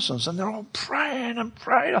thousands and they're all praying and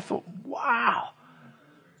praying. I thought, wow.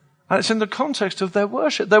 And it's in the context of their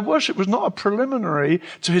worship. Their worship was not a preliminary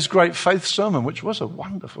to his great faith sermon, which was a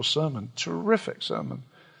wonderful sermon, terrific sermon.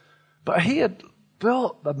 But he had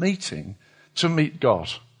built the meeting to meet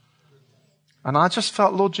God. And I just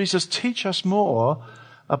felt, Lord Jesus, teach us more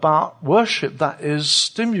about worship that is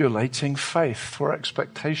stimulating faith for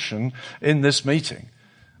expectation in this meeting.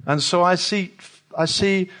 And so I see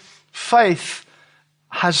faith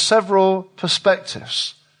has several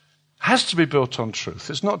perspectives. Has to be built on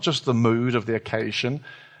truth. It's not just the mood of the occasion.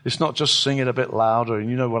 It's not just sing it a bit louder, and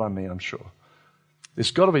you know what I mean, I'm sure.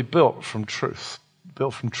 It's got to be built from truth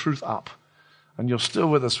up. And you're still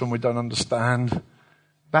with us when we don't understand.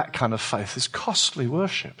 That kind of faith is costly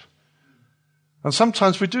worship. And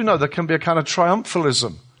sometimes we do know there can be a kind of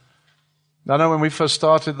triumphalism. I know when we first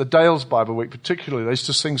started the Dales Bible Week particularly, they used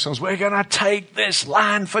to sing songs, we're going to take this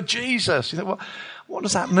land for Jesus. You think, well, what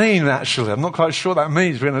does that mean actually? I'm not quite sure that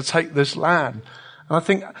means we're going to take this land. And I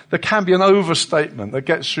think there can be an overstatement that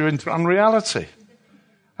gets you into unreality.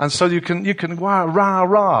 And so you can rah, rah,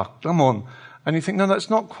 rah, come on. And you think, no, that's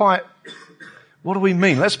not quite, what do we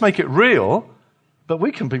mean? Let's make it real. But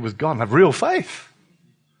we can be with God and have real faith.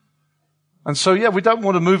 And so, yeah, we don't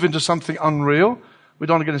want to move into something unreal. We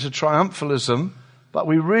don't want to get into triumphalism. But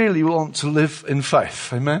we really want to live in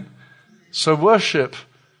faith. Amen? So worship,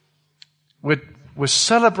 we're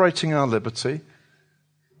celebrating our liberty.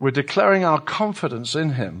 We're declaring our confidence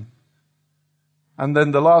in Him. And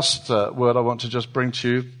then the last word I want to just bring to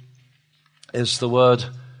you is the word,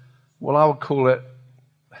 well, I would call it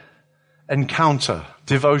encounter,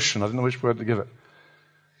 devotion. I don't know which word to give it.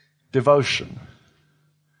 Devotion,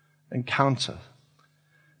 encounter.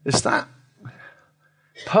 It's that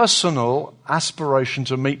personal aspiration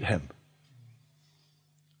to meet Him.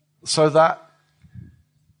 So that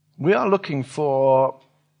we are looking for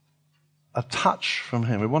a touch from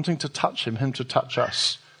Him. We're wanting to touch Him to touch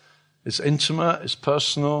us. It's intimate, it's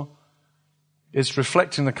personal. It's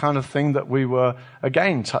reflecting the kind of thing that we were,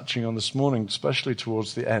 again, touching on this morning, especially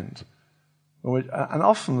towards the end. And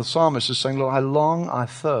often the psalmist is saying, Lord, I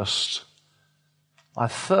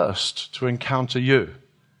thirst to encounter you.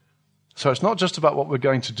 So it's not just about what we're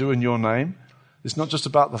going to do in your name. It's not just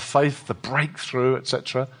about the faith, the breakthrough,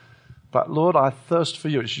 etc. But Lord, I thirst for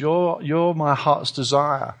you. It's you're my heart's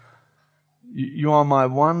desire. You are my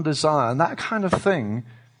one desire. And that kind of thing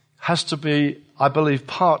has to be, I believe,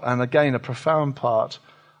 part, and again, a profound part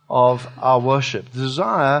of our worship. The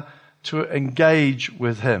desire to engage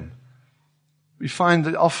with Him. We find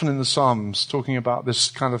that often in the Psalms talking about this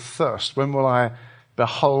kind of thirst. When will I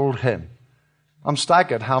behold Him? I'm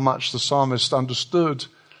staggered how much the psalmist understood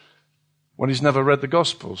when he's never read the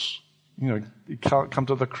Gospels. He can't come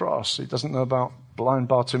to the cross. He doesn't know about blind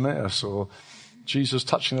Bartimaeus or Jesus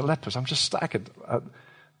touching the lepers. I'm just staggered at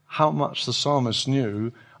how much the psalmist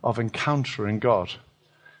knew of encountering God,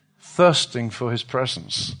 thirsting for his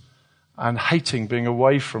presence and hating being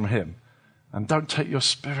away from him. And don't take your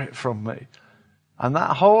spirit from me. And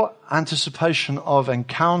that whole anticipation of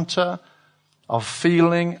encounter, of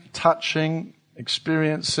feeling, touching,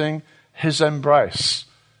 experiencing his embrace.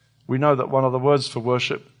 We know that one of the words for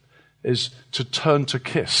worship is to turn to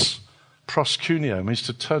kiss. Proskuneo means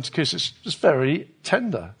to turn to kiss. It's just very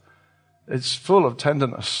tender. It's full of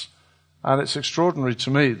tenderness. And it's extraordinary to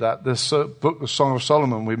me that this book, the Song of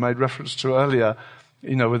Solomon, we made reference to earlier,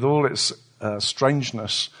 with all its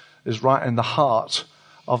strangeness, is right in the heart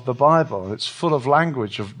of the Bible. It's full of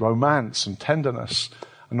language of romance and tenderness.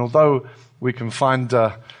 And although we can find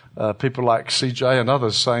people like CJ and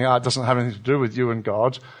others saying, it doesn't have anything to do with you and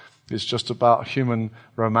God, it's just about human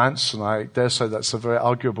romance, and I dare say that's a very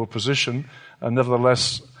arguable position. And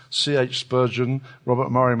nevertheless, C.H. Spurgeon, Robert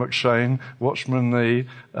Murray McCheyne, Watchman Nee,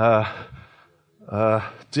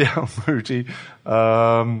 D.L. Moody,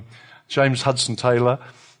 James Hudson Taylor,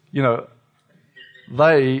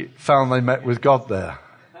 they found they met with God there.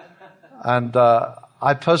 And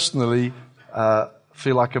I personally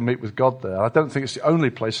feel I can meet with God there. I don't think it's the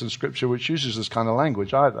only place in Scripture which uses this kind of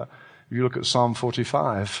language either. If you look at Psalm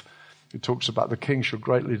 45, it talks about the king shall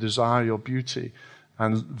greatly desire your beauty,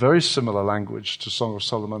 and very similar language to Song of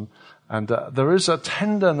Solomon. And there is a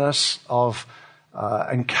tenderness of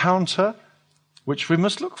encounter which we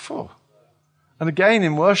must look for. And again,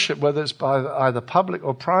 in worship, whether it's by either public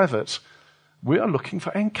or private, we are looking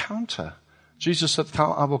for encounter. Jesus said,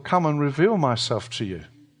 I will come and reveal myself to you.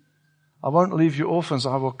 I won't leave you orphans,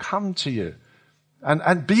 I will come to you.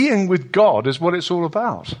 And being with God is what it's all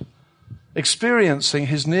about. Experiencing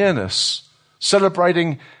his nearness,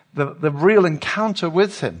 celebrating the real encounter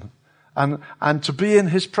with him, and to be in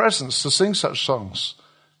his presence, to sing such songs,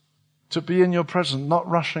 to be in your presence, not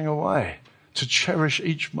rushing away, to cherish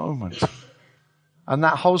each moment. And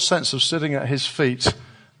that whole sense of sitting at his feet,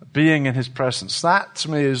 being in his presence, that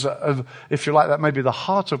to me is, if you like, that may be the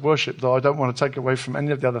heart of worship, though I don't want to take away from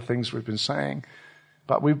any of the other things we've been saying.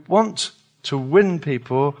 But we want to win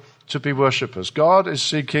people to be worshippers. God is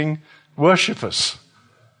seeking worshippers.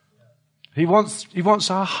 He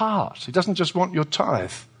wants our heart. He doesn't just want your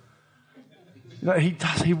tithe.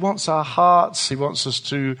 He wants our hearts. He wants us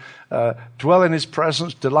to dwell in his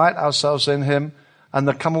presence, delight ourselves in him. And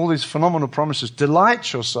there come all these phenomenal promises.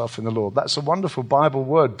 Delight yourself in the Lord. That's a wonderful Bible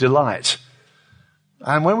word, delight.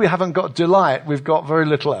 And when we haven't got delight, we've got very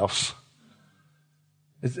little else.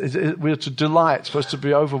 We're to delight. It's supposed to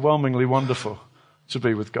be overwhelmingly wonderful to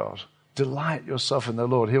be with God. Delight yourself in the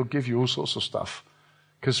Lord. He'll give you all sorts of stuff.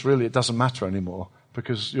 Because really it doesn't matter anymore,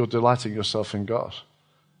 because you're delighting yourself in God.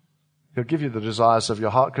 He'll give you the desires of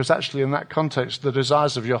your heart, because actually in that context, the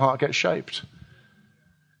desires of your heart get shaped.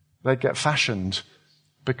 They get fashioned,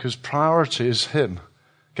 because priority is him,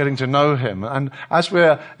 getting to know him. And as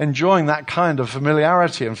we're enjoying that kind of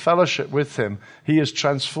familiarity and fellowship with him, he is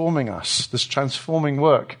transforming us. This transforming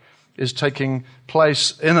work is taking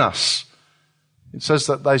place in us. It says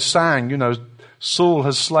that they sang, Saul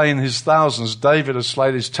has slain his thousands, David has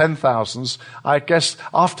slain his 10,000s. I guess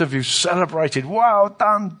after you've celebrated, well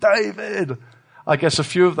done, David, I guess a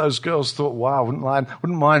few of those girls thought, wow,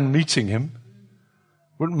 wouldn't mind meeting him.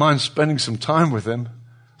 Wouldn't mind spending some time with him.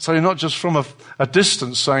 So you're not just from a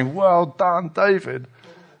distance saying, well done, David.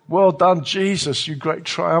 Well done, Jesus, you great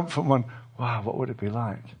triumphant one. Wow, what would it be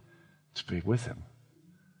like to be with him?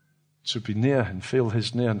 To be near him, feel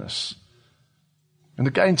his nearness. And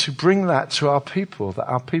again, to bring that to our people, that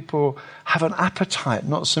our people have an appetite,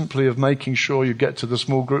 not simply of making sure you get to the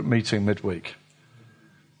small group meeting midweek.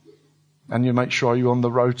 And you make sure you're on the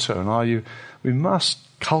rota. And we must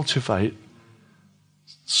cultivate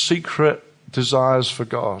secret desires for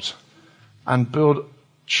God and build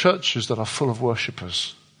churches that are full of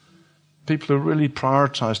worshippers. People who really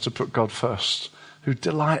prioritize to put God first, who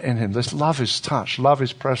delight in him. This love his touch, love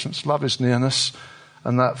his presence, love his nearness,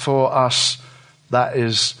 and that for us, that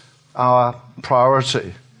is our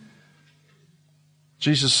priority.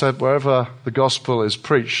 Jesus said, wherever the gospel is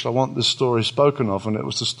preached, I want this story spoken of, and it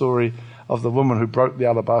was the story of the woman who broke the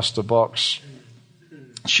alabaster box.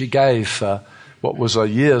 She gave what was a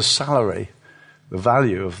year's salary, the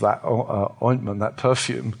value of that ointment, that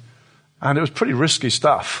perfume. And it was pretty risky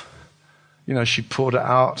stuff. She poured it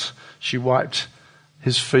out. She wiped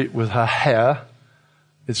his feet with her hair.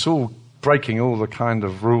 It's all breaking all the kind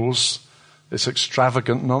of rules. It's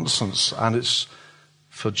extravagant nonsense. And it's,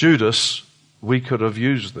 for Judas, we could have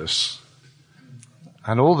used this.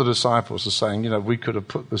 And all the disciples are saying, we could have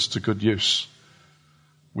put this to good use.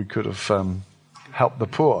 We could have helped the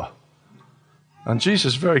poor. And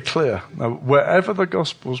Jesus is very clear. Now, wherever the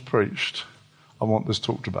gospel is preached, I want this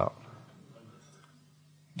talked about.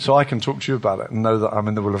 So I can talk to you about it and know that I'm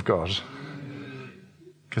in the will of God.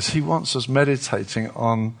 Because he wants us meditating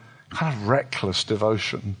on kind of reckless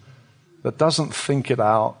devotion that doesn't think it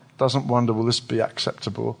out, doesn't wonder, will this be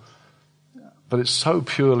acceptable? But it's so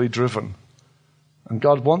purely driven. And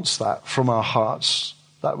God wants that from our hearts,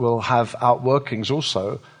 that will have outworkings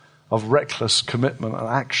also of reckless commitment and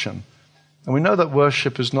action. And we know that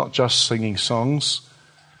worship is not just singing songs.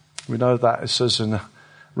 We know that it says in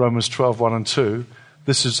Romans 12:1 and 2,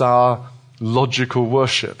 this is our logical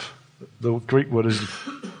worship. The Greek word is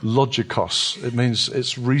logikos. It means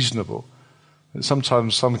it's reasonable. And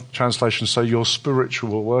sometimes some translations say your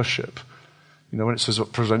spiritual worship. When it says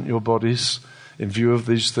present your bodies in view of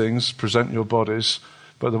these things, present your bodies.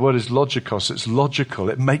 But the word is logikos. It's logical.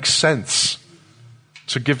 It makes sense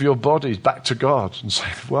to give your body back to God and say,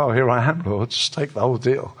 well, here I am, Lord. Just take the whole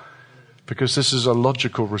deal. Because this is a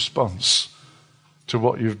logical response to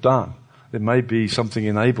what you've done. It may be something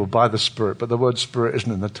enabled by the Spirit, but the word Spirit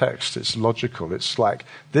isn't in the text. It's logical. It's like,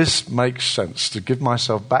 this makes sense to give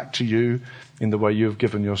myself back to you in the way you have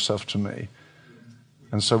given yourself to me.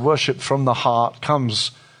 And so worship from the heart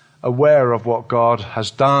comes aware of what God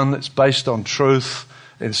has done. It's based on truth,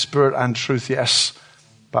 in spirit and truth, yes.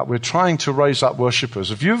 But we're trying to raise up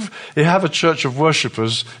worshippers. If you have a church of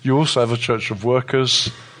worshippers, you also have a church of workers.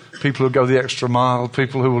 People who go the extra mile,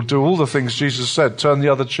 people who will do all the things Jesus said, turn the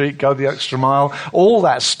other cheek, go the extra mile. All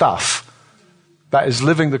that stuff that is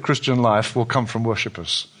living the Christian life will come from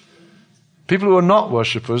worshippers. People who are not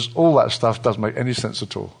worshippers, all that stuff doesn't make any sense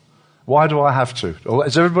at all. Why do I have to?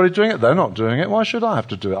 Is everybody doing it? They're not doing it. Why should I have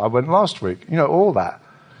to do it? I went last week. All that.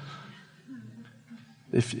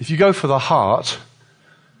 If you go for the heart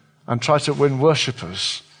and try to win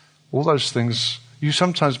worshippers, all those things, you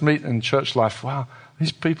sometimes meet in church life, wow,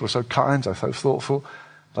 these people are so kind, they're so thoughtful.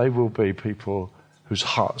 They will be people whose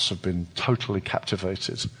hearts have been totally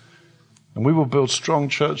captivated. And we will build strong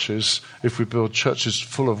churches if we build churches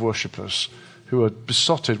full of worshippers who are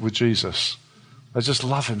besotted with Jesus. They just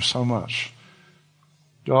love him so much.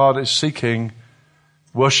 God is seeking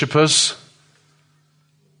worshippers.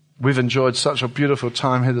 We've enjoyed such a beautiful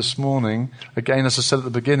time here this morning. Again, as I said at the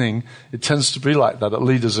beginning, it tends to be like that at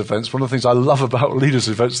leaders' events. One of the things I love about leaders'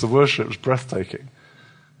 events, the worship is breathtaking.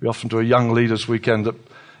 We often do a young leaders' weekend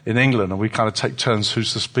in England, and we kind of take turns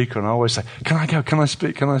who's the speaker. And I always say, can I go? Can I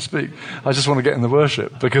speak? Can I speak? I just want to get in the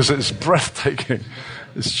worship because it's breathtaking.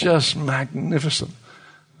 It's just magnificent.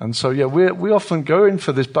 And so, we often go in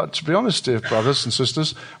for this. But to be honest, dear brothers and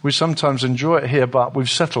sisters, we sometimes enjoy it here, but we've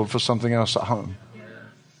settled for something else at home.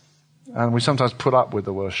 And we sometimes put up with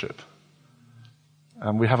the worship.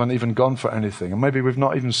 And we haven't even gone for anything. And maybe we've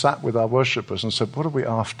not even sat with our worshippers and said, what are we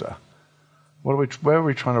after? Where are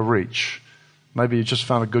we trying to reach? Maybe you just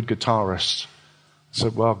found a good guitarist.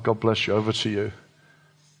 Said, well, God bless you, over to you.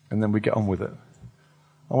 And then we get on with it.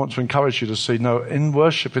 I want to encourage you to see, no, in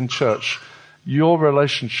worship, in church, your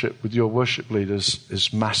relationship with your worship leaders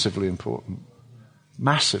is massively important.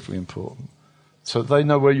 Massively important. So they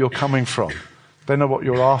know where you're coming from. They know what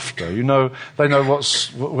you're after. They know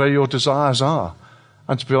where your desires are.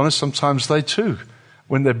 And to be honest, sometimes they too,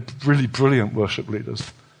 when they're really brilliant worship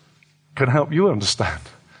leaders, can help you understand.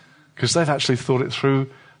 Because they've actually thought it through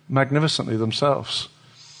magnificently themselves.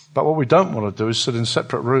 But what we don't want to do is sit in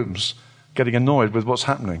separate rooms getting annoyed with what's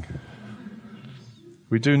happening.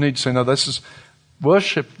 We do need to say, no, this is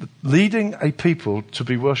worship. Leading a people to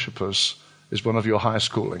be worshippers is one of your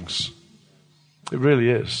highest callings. It really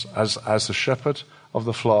is, as the shepherd of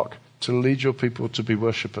the flock, to lead your people to be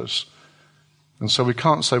worshippers. And so we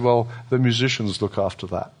can't say, well, the musicians look after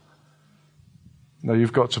that. No,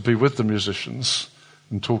 you've got to be with the musicians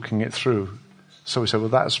and talking it through. So we say, well,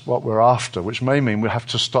 that's what we're after, which may mean we have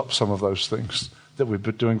to stop some of those things that we've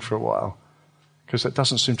been doing for a while, because it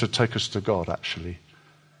doesn't seem to take us to God, actually.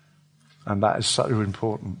 And that is so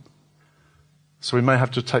important. So we may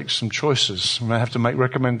have to take some choices. We may have to make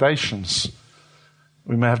recommendations.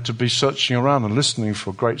 We may have to be searching around and listening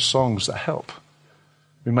for great songs that help.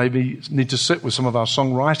 We maybe need to sit with some of our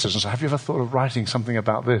songwriters and say, have you ever thought of writing something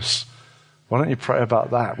about this? Why don't you pray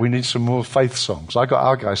about that? We need some more faith songs. I got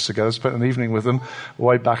our guys together, spent an evening with them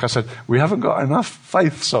way back. I said, we haven't got enough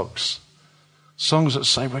faith songs. Songs that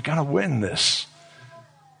say, we're going to win this.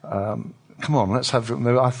 Come on, let's have them.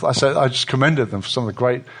 I just commended them for some of the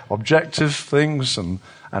great objective things and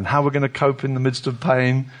how we're going to cope in the midst of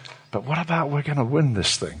pain. But what about we're going to win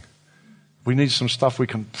this thing? We need some stuff we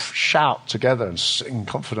can shout together and sing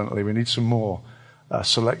confidently. We need some more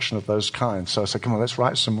selection of those kinds. So I said, come on, let's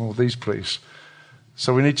write some more of these, please.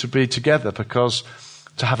 So we need to be together, because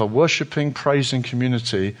to have a worshipping, praising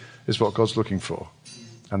community is what God's looking for.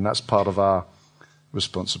 And that's part of our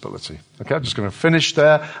responsibility. Okay, I'm just going to finish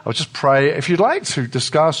there. I'll just pray. If you'd like to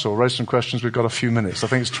discuss or raise some questions, we've got a few minutes. I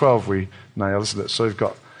think it's 12 we nail, isn't it? So we've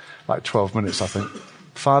got like 12 minutes, I think.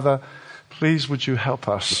 Father, please would you help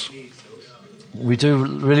us? We do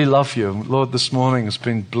really love you. Lord, this morning has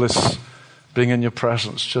been bliss, being in your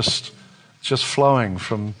presence, just flowing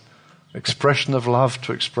from expression of love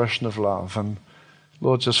to expression of love. And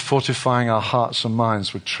Lord, just fortifying our hearts and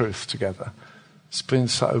minds with truth together. It's been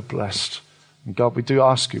so blessed. And God, we do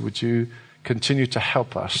ask you, would you continue to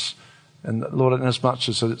help us? And Lord, in as much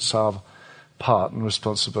as it's our part and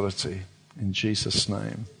responsibility, in Jesus'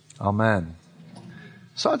 name, amen.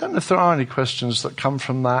 So I don't know if there are any questions that come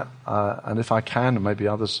from that, and if I can, and maybe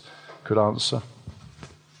others could answer.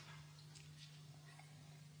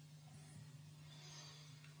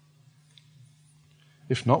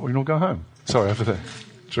 If not, we can all go home. Sorry, over there.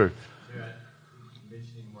 Drew.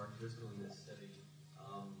 Mentioning Mark Driscoll in this study,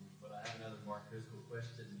 but I have another Mark Driscoll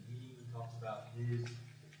question. He talks about his,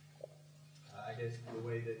 I guess, the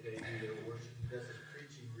way that they do their worship. He doesn't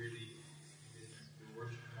preaching really, is the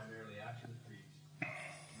worship primarily after the preach,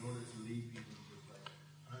 in order to lead people to a place.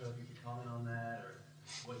 I don't know if you could comment on that, or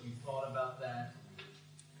what you thought about that.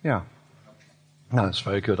 Yeah. No, that's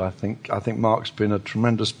very good. I think Mark's been a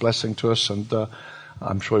tremendous blessing to us, and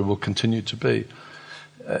I'm sure he will continue to be.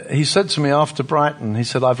 He said to me after Brighton, he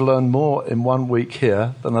said, I've learned more in 1 week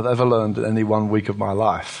here than I've ever learned in any 1 week of my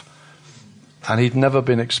life. And he'd never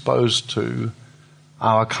been exposed to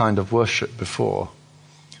our kind of worship before.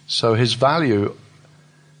 So his value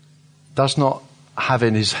does not have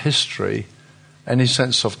in his history any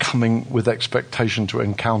sense of coming with expectation to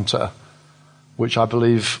encounter, which I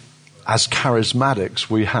believe as charismatics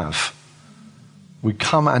we have. We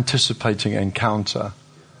come anticipating encounter.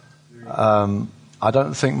 I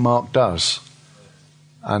don't think Mark does.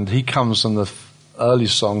 And he comes, and the early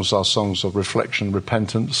songs are songs of reflection,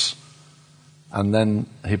 repentance, and then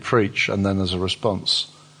he preach, and then there's a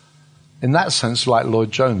response. In that sense, like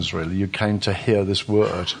Lloyd Jones, really, you came to hear this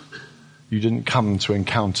word. You didn't come to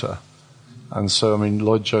encounter. And so, I mean,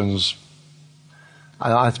 Lloyd Jones,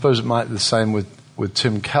 I suppose it might be the same with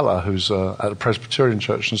Tim Keller, who's at a Presbyterian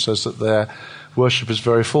church, and says that their worship is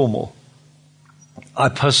very formal. I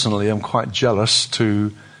personally am quite jealous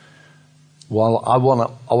while I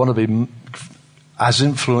want to be as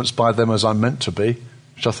influenced by them as I'm meant to be,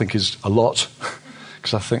 which I think is a lot,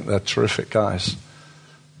 because I think they're terrific guys.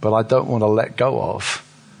 But I don't want to let go of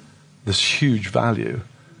this huge value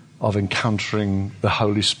of encountering the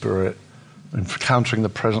Holy Spirit, encountering the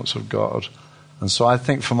presence of God. And so I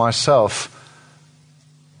think for myself,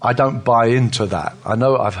 I don't buy into that. I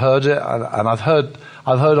know I've heard it, and I've heard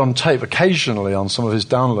on tape occasionally on some of his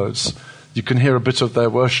downloads, you can hear a bit of their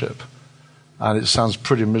worship, and it sounds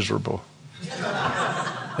pretty miserable.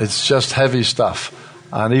 It's just heavy stuff.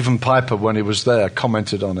 And even Piper, when he was there,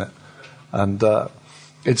 commented on it. And there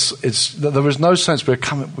was no sense we're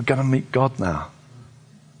going to meet God now.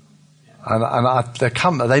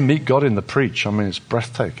 And they meet God in the preach. I mean, it's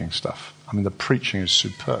breathtaking stuff. I mean, the preaching is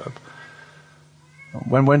superb.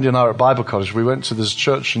 When Wendy and I were at Bible College, we went to this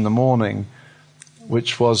church in the morning,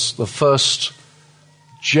 which was the first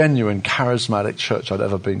genuine charismatic church I'd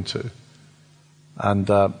ever been to. And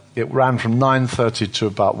it ran from 9:30 to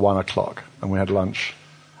about 1 o'clock, and we had lunch.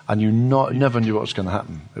 And you never knew what was going to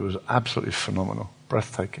happen. It was absolutely phenomenal,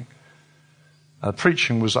 breathtaking.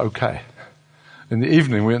 Preaching was okay. In the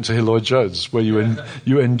evening, we went to hear Lloyd Jones, where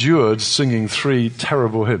you endured singing 3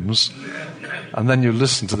 terrible hymns, and then you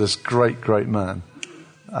listened to this great, great man.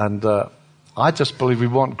 And I just believe we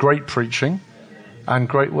want great preaching and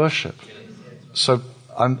great worship. So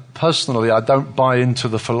personally, I don't buy into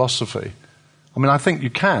the philosophy. I mean, I think you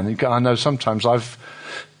can. I know sometimes I've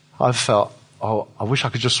felt, I wish I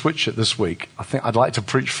could just switch it this week. I think I'd like to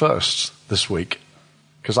preach first this week,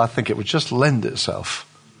 because I think it would just lend itself.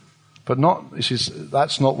 But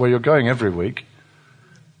that's not where you're going every week.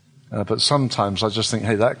 But sometimes I just think,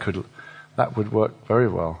 hey, that would work very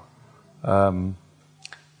well.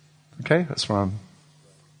 Okay, that's where I'm.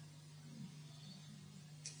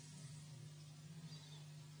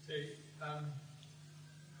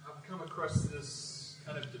 I've come across this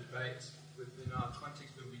kind of debate within our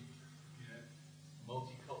context where we,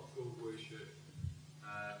 multicultural worship,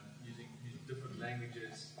 using different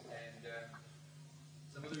languages, and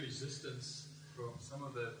some of the resistance from some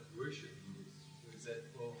of the worship leaders was that,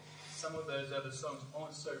 well, some of those other songs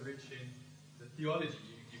aren't so rich in the theology.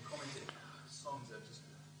 You commented songs are just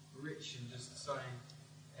rich and just saying,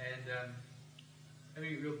 and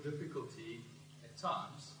having real difficulty at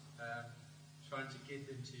times trying to get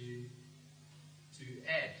them to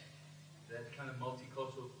add that kind of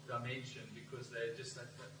multicultural dimension, because they're just like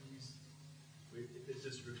these. It's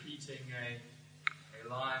just repeating a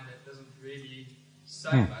line that doesn't really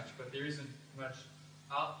say much, but there isn't much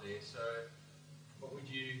out there. So, what would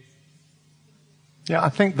you? Yeah, I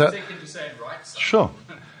think that. Second to say and write something.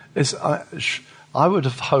 Sure. I would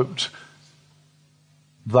have hoped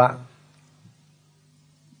that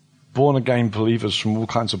born-again believers from all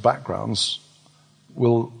kinds of backgrounds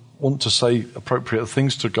will want to say appropriate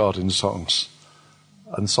things to God in songs.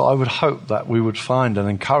 And so I would hope that we would find and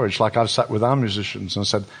encourage, like I've sat with our musicians and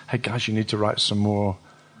said, hey guys, you need to write some more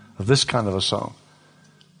of this kind of a song.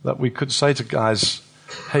 That we could say to guys,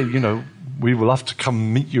 hey, we will have to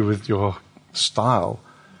come meet you with your style.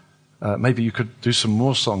 Maybe you could do some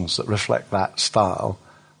more songs that reflect that style,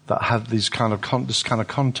 that have this kind of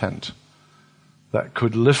content that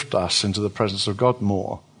could lift us into the presence of God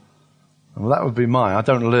more. And that would be I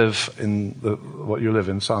don't live in what you live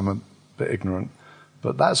in, so I'm a bit ignorant.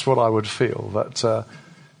 But that's what I would feel,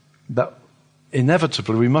 that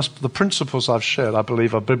inevitably the principles I've shared, I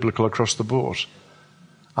believe, are biblical across the board.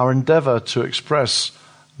 Our endeavor to express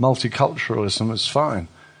multiculturalism is fine.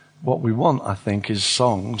 What we want, I think, is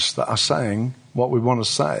songs that are saying what we want to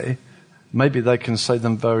say. Maybe they can say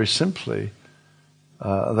them very simply.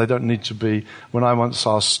 They don't need to be... When I once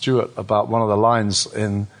asked Stuart about one of the lines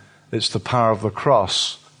in It's the Power of the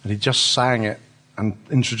Cross, and he just sang it and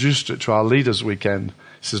introduced it to our leaders' weekend.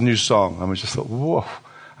 It's his new song, and we just thought, whoa.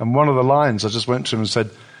 And one of the lines, I just went to him and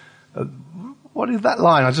said, what is that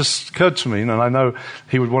line? It just occurred to me, and I know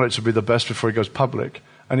he would want it to be the best before he goes public.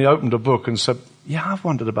 And he opened a book and said, yeah, I've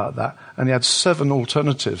wondered about that. And he had 7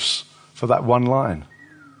 alternatives for that one line.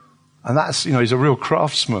 And that's, he's a real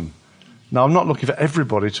craftsman. Now, I'm not looking for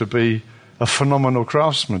everybody to be a phenomenal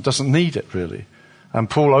craftsman. Doesn't need it, really. And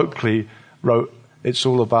Paul Oakley wrote, It's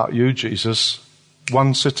All About You, Jesus,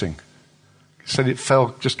 one sitting. He said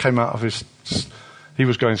just came out of he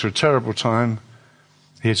was going through a terrible time.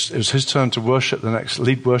 It was his turn to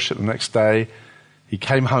lead worship the next day. He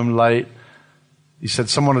came home late. He said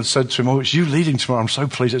someone had said to him, it's you leading tomorrow. I'm so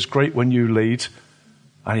pleased. It's great when you lead.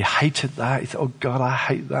 And he hated that. He thought, oh God, I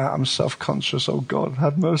hate that. I'm self-conscious. Oh God,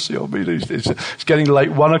 have mercy on me. It's getting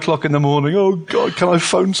late, 1 o'clock in the morning. Oh God, can I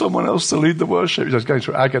phone someone else to lead the worship? He was going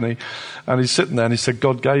through agony. And he's sitting there and he said,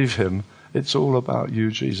 God gave him, it's all about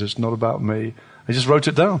you, Jesus, not about me. He just wrote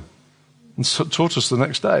it down and taught us the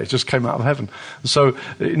next day. It just came out of heaven. So,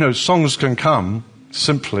 songs can come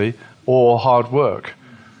simply or hard work.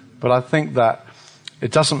 But I think that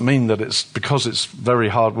it doesn't mean that it's because it's very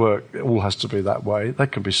hard work, it all has to be that way. They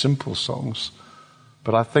can be simple songs.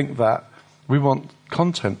 But I think that we want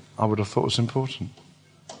content, I would have thought was important.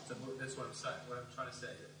 So that's what I'm saying. What I'm trying to say.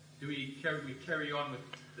 Do we carry on with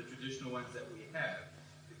the traditional ones that we have,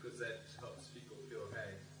 because that helps people feel,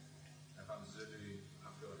 hey, if I'm Zulu, I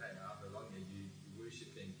feel, hey, I belong here. You're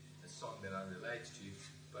worshipping a song that I relate to.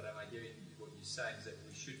 But am I hearing what you're saying is that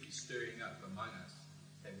we should be stirring up among us?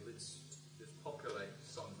 And let's populate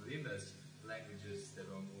songs within those languages that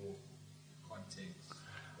are more content.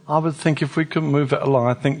 I would think if we can move it along,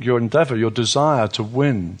 I think your endeavor, your desire to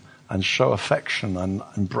win and show affection and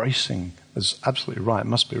embracing is absolutely right,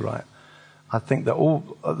 must be right. I think that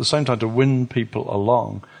all, at the same time, to win people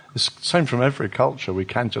along, it's the same from every culture. We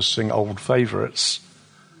can't just sing old favorites.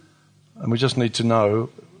 And we just need to know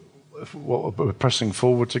what we're pressing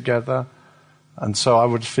forward together. And so I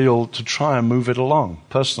would feel to try and move it along.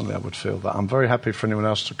 Personally, I would feel that. I'm very happy for anyone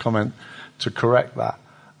else to comment to correct that.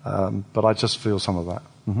 But I just feel some of that.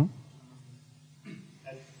 Mm-hmm.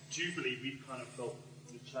 At Jubilee, we kind of felt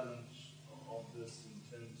the challenge of this in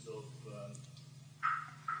terms of,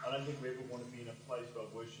 I don't think we ever want to be in a place where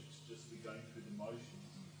worship's just we're going through the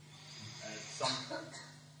motions. And at some point,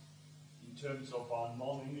 in terms of our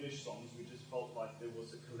non-English songs, we just felt like there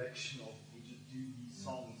was a collection of, we just do these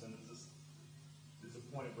songs, and it's just, there's a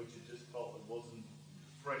point at which it just felt it wasn't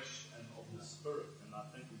fresh and of the spirit. And I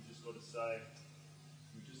think we've just got to say,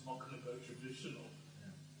 we're just not going to go traditional.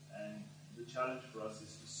 And the challenge for us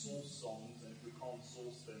is to source songs, and if we can't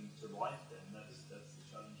source them, to write them. That's the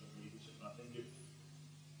challenge of leadership. And I think if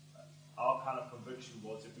our kind of conviction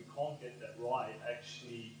was, if we can't get that right,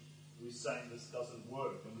 actually we're saying this doesn't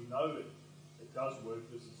work. And we know it does work,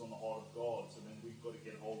 this is on the heart of God. So then we've got to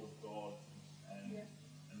get hold of God and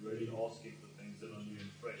really ask Him for things that are new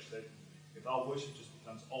and fresh. That if our worship just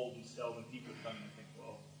becomes old and stale, then people come in and think,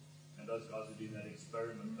 well, and those guys are doing that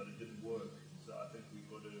experiment, but it didn't work. So I think we've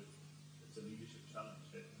got to, it's a leadership challenge,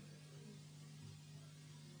 definitely.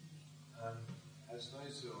 As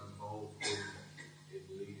those who are involved in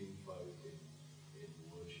leading folk in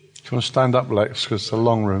worship. Do you want to stand up, Lex, because it's a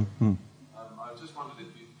long room? I just wondered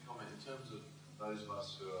if you could comment in terms of those of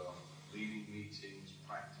us who are leading meetings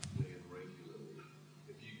practically and regularly,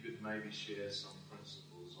 if you could maybe share some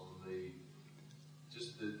principles on the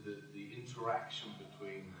interaction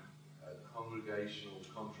between congregational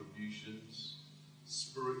contributions,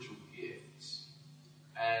 spiritual gifts,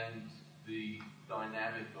 and the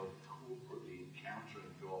dynamic of corporately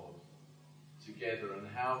encountering God together, and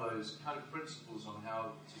how those kind of principles on how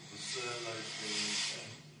to discern those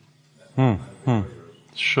things.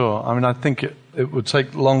 Sure. I mean, I think it would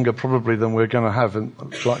take longer probably than we're going to have in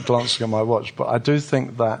glancing at my watch, but I do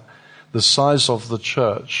think that the size of the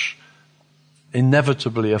church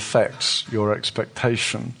inevitably affects your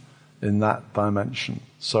expectation in that dimension.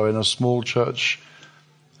 So in a small church,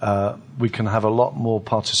 we can have a lot more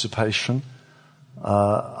participation.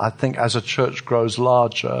 I think as a church grows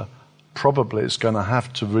larger, probably it's going to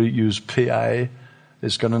have to reuse PA.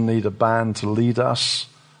 It's going to need a band to lead us.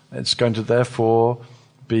 It's going to therefore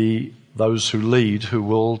be those who lead who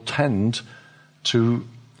will tend to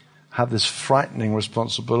have this frightening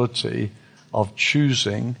responsibility of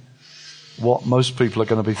choosing what most people are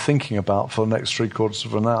going to be thinking about for the next 3/4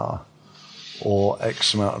 of an hour or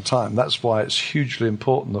X amount of time. That's why it's hugely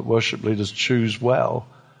important that worship leaders choose well,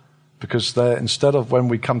 because instead of when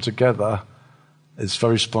we come together, it's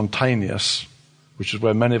very spontaneous, which is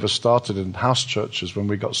where many of us started in house churches when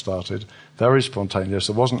we got started, very spontaneous.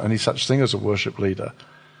 There wasn't any such thing as a worship leader.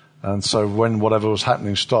 And so when whatever was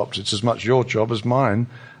happening stopped, it's as much your job as mine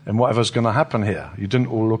and whatever's going to happen here. You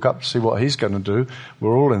didn't all look up to see what he's going to do.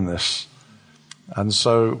 We're all in this. And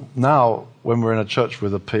so now, when we're in a church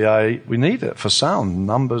with a PA, we need it for sound,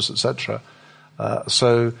 numbers, etc.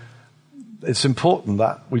 So it's important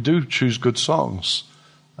that we do choose good songs.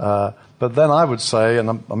 But then I would say,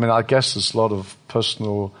 and I guess there's a lot of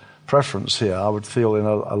personal preference here, I would feel in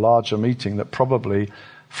a larger meeting that probably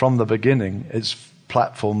from the beginning it's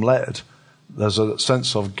platform-led. There's a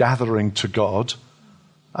sense of gathering to God,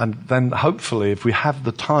 and then hopefully if we have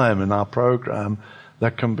the time in our program, there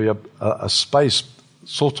can be a space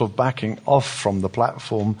sort of backing off from the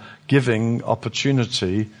platform, giving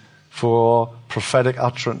opportunity for prophetic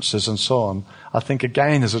utterances and so on. I think,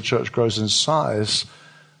 again, as a church grows in size,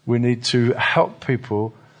 we need to help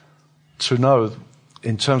people to know,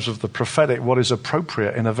 in terms of the prophetic, what is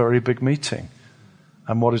appropriate in a very big meeting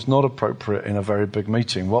and what is not appropriate in a very big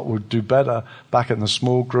meeting. What would do better back in the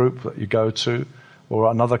small group that you go to, or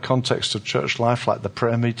another context of church life like the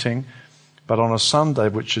prayer meeting. But on a Sunday,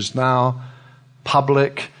 which is now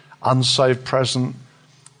public, unsaved present,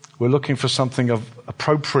 we're looking for something of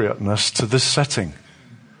appropriateness to this setting.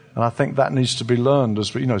 And I think that needs to be learned,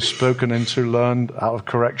 as spoken into, learned out of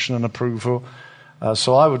correction and approval.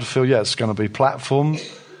 So I would feel, it's going to be platform.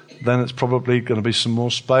 Then it's probably going to be some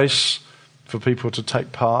more space for people to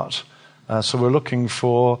take part. So we're looking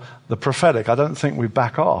for the prophetic. I don't think we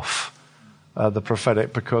back off the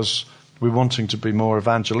prophetic because we're wanting to be more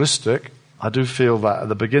evangelistic. I do feel that at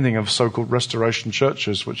the beginning of so-called restoration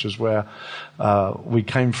churches, which is where we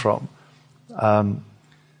came from,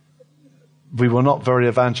 we were not very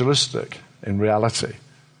evangelistic in reality.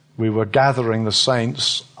 We were gathering the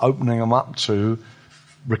saints, opening them up to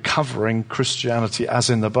recovering Christianity as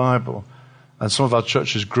in the Bible. And some of our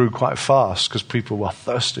churches grew quite fast because people were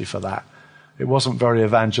thirsty for that. It wasn't very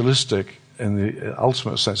evangelistic in the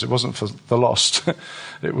ultimate sense. It wasn't for the lost.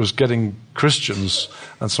 It was getting Christians.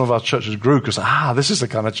 And some of our churches grew because, this is the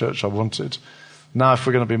kind of church I wanted. Now, if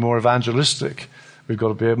we're going to be more evangelistic, we've got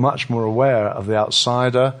to be much more aware of the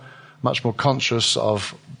outsider, much more conscious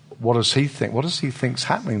of what does he think? What does he think's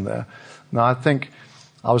happening there? Now, I think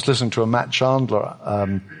I was listening to a Matt Chandler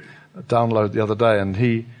download the other day, and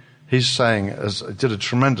he's saying, he did a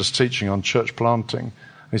tremendous teaching on church planting.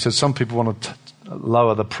 He said some people want to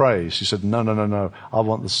lower the praise. He said, no. I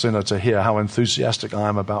want the sinner to hear how enthusiastic I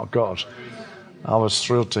am about God. I was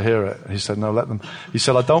thrilled to hear it. He said, no, let them. He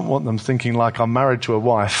said, I don't want them thinking like I'm married to a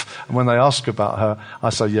wife, and when they ask about her, I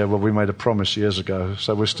say, we made a promise years ago,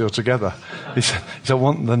 so we're still together. He said, I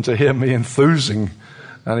want them to hear me enthusing.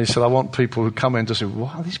 And he said, I want people who come in to say,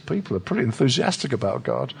 wow, these people are pretty enthusiastic about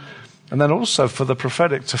God. And then also for the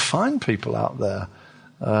prophetic to find people out there,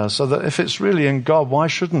 so that if it's really in God, why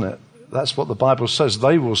shouldn't it? That's what the Bible says.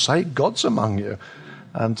 They will say, God's among you.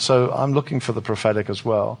 And so I'm looking for the prophetic as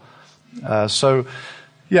well. I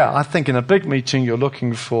think in a big meeting, you're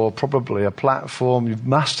looking for probably a platform.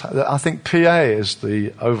 I think PA is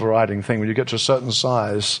the overriding thing. When you get to a certain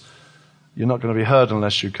size, you're not going to be heard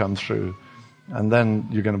unless you come through and then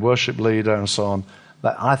you're going to worship leader and so on,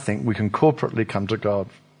 that I think we can corporately come to God.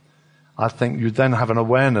 I think you then have an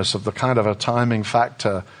awareness of the kind of a timing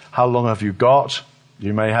factor. How long have you got?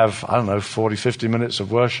 You may have, 40, 50 minutes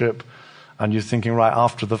of worship, and you're thinking, right,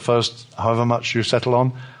 after the first however much you settle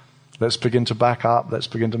on, let's begin to back up, let's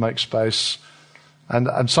begin to make space.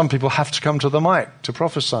 And some people have to come to the mic to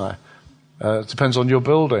prophesy. It depends on your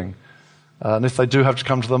building. And if they do have to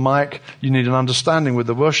come to the mic, you need an understanding with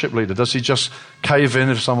the worship leader. Does he just cave in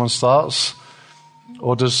if someone starts?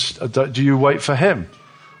 Or do you wait for him?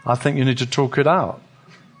 I think you need to talk it out.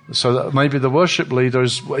 So that maybe the worship leader,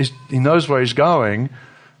 he knows where he's going,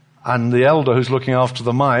 and the elder who's looking after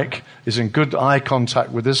the mic is in good eye contact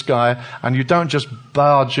with this guy, and you don't just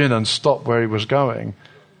barge in and stop where he was going.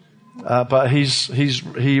 But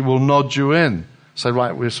he will nod you in. Say,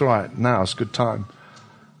 right, it's all right, now it's a good time.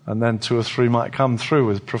 And then 2 or 3 might come through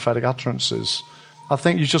with prophetic utterances. I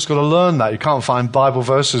think you've just got to learn that. You can't find Bible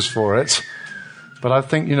verses for it. But I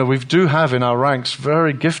think, we do have in our ranks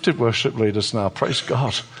very gifted worship leaders now, praise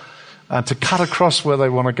God. And to cut across where they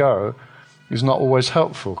want to go is not always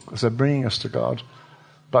helpful because they're bringing us to God.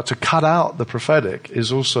 But to cut out the prophetic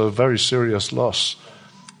is also a very serious loss.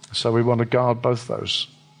 So we want to guard both those.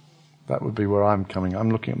 That would be where I'm coming.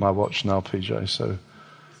 I'm looking at my watch now, PJ, so... This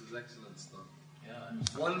is excellent stuff.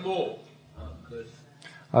 Yeah. One more. Oh, good.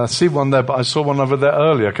 I see one there, but I saw one over there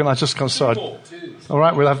earlier. Can I just come start? Two. All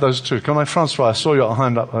right, we'll have those two. Come on, Francois, I saw your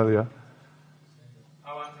hand up earlier.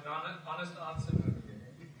 I want an honest answer.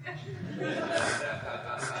 Do you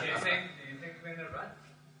think we're in a rut?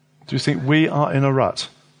 Do you think we are in a rut?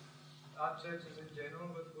 Our churches in general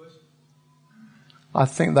with worship? I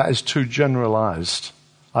think that is too generalized.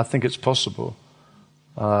 I think it's possible.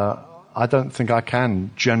 I don't think I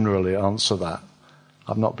can generally answer that.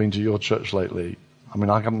 I've not been to your church lately. I mean,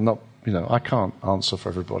 I'm not, I can't answer for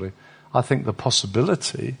everybody. I think the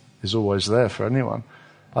possibility is always there for anyone.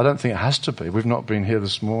 I don't think it has to be. We've not been here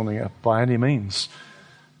this morning by any means.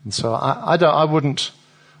 And so I wouldn't,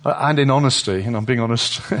 and in honesty, I'm being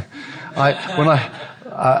honest, at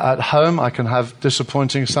home I can have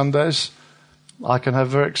disappointing Sundays. I can have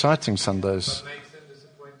very exciting Sundays. What makes them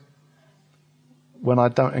disappointing? When I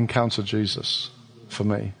don't encounter Jesus, for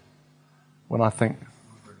me. When I think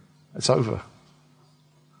it's over.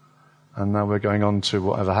 And now we're going on to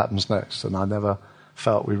whatever happens next. And I never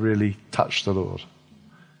felt we really touched the Lord.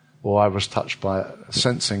 Or I was touched by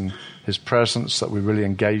sensing His presence, that we really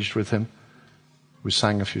engaged with Him. We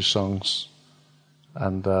sang a few songs.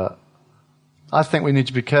 And I think we need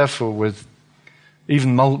to be careful with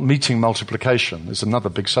even meeting multiplication is another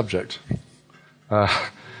big subject.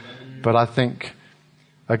 But I think,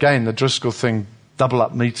 again, the Driscoll thing, double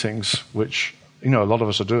up meetings, which, a lot of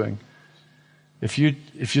us are doing. If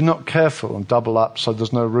you're not careful and double up so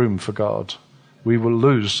there's no room for God, we will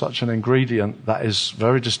lose such an ingredient that is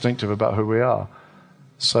very distinctive about who we are.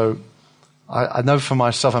 So I know for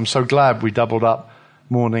myself, I'm so glad we doubled up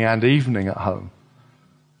morning and evening at home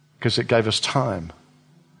because it gave us time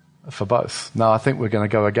for both. Now I think we're going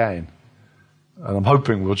to go again. And I'm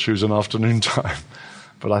hoping we'll choose an afternoon time.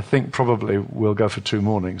 But I think probably we'll go for 2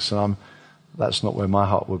 mornings. And that's not where my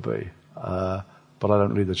heart would be. But I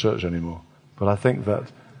don't lead the church anymore. But I think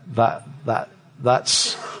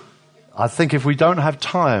that's... I think if we don't have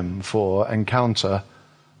time for encounter,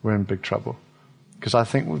 we're in big trouble. Because I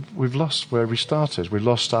think we've lost where we started. We've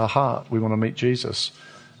lost our heart. We want to meet Jesus.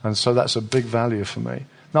 And so that's a big value for me.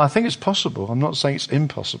 Now, I think it's possible. I'm not saying it's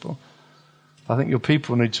impossible. I think your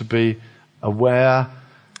people need to be aware.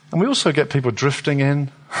 And we also get people drifting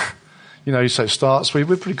in. You say it starts. We're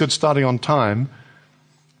pretty good starting on time.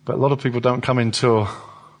 But a lot of people don't come in till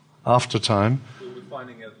after time. We'll be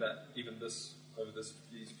finding out that even these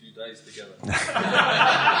few days together.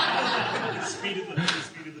 Speed of the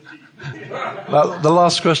tea. The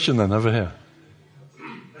last question then, over here.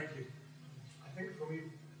 Thank you. I think for me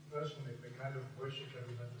personally, the kind of worship that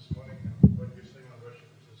we had this morning and what you're saying on worship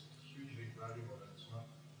is just hugely valuable. It's not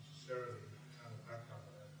necessarily the kind of background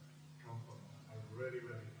that I come from. I really,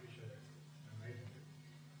 really appreciate it. Amazing.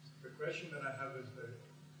 The question that I have is that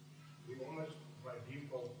we almost by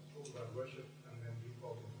default talk about worship and then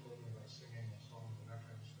default into talking about singing and songs and that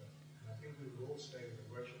kind of stuff. And I think we would all say that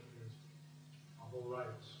worship is our whole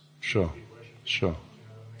lives. Sure. Sure.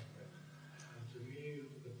 And to me,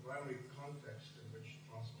 the primary context in which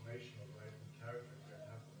transformation of life and character can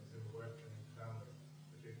happen is in work and in family.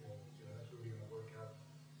 Particularly, that's where we're going to work out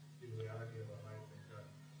the reality of our life and God.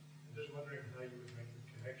 I'm just wondering how you would make the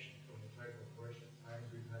connection from the type of worship times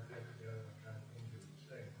we've had there together and the kind of things you would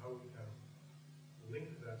say, how we can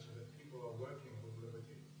link that so that people are working with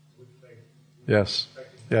liberty, with faith. Yes.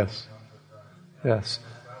 Yes. Yes.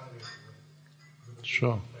 family, with the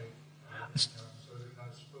Sure. faith, so it kind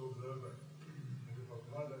of spills over into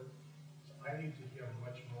Guatemala. So I need to hear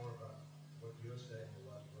much more about what you're saying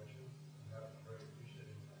about worship, and that I'm very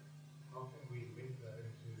appreciative of. How can we link that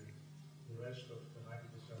into the rest of the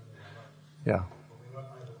 90% of our lives? Yeah. But we're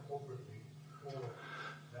not either corporately or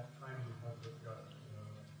that time we have with God.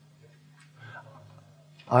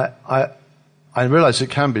 I realize it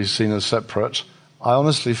can be seen as separate. I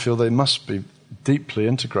honestly feel they must be deeply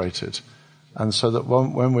integrated. And so that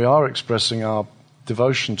when we are expressing our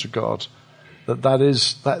devotion to God,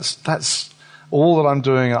 that's all that I'm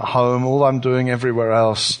doing at home, all I'm doing everywhere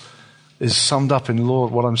else is summed up in,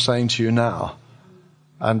 Lord, what I'm saying to you now.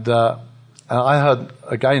 And I heard,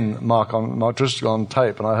 again, Mark Driscoll on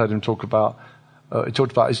tape, and I heard him talk about,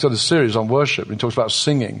 he's got a series on worship, and he talks about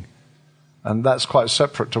singing. And that's quite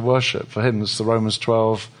separate to worship. For him, it's the Romans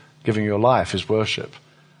 12, giving your life is worship.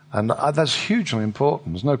 And that's hugely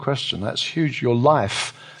important. There's no question. That's huge. Your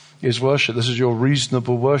life is worship. This is your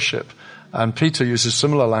reasonable worship. And Peter uses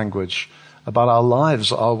similar language about our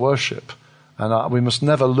lives, our worship. And we must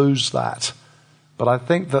never lose that. But I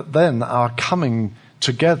think that then our coming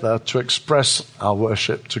together to express our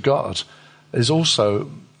worship to God is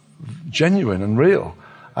also genuine and real.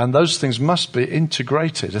 And those things must be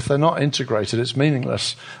integrated. If they're not integrated, it's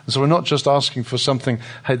meaningless. And so we're not just asking for something,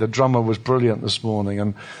 hey, the drummer was brilliant this morning,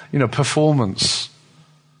 and, performance.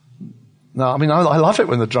 No, I mean, I love it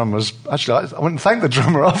when the drummers, actually, I went and thank the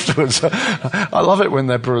drummer afterwards. I love it when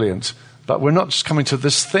they're brilliant. But we're not just coming to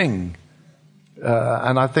this thing.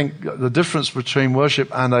 And I think the difference between worship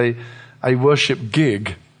and a worship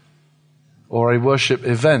gig or a worship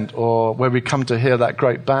event or where we come to hear that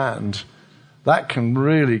great band, that can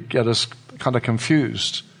really get us kind of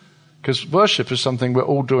confused. Because worship is something we're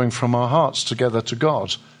all doing from our hearts together to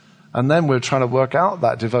God. And then we're trying to work out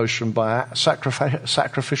that devotion by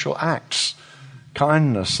sacrificial acts,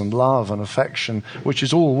 kindness and love and affection, which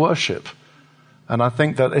is all worship. And I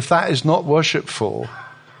think that if that is not worshipful,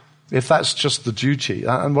 if that's just the duty,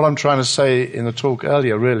 and what I'm trying to say in the talk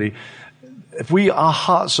earlier really, if our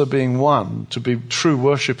hearts are being won to be true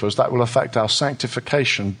worshippers, that will affect our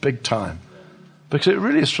sanctification big time. Because it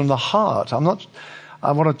really is from the heart. I want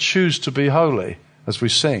to choose to be holy as we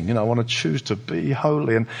sing. I want to choose to be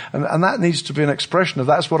holy. And that needs to be an expression of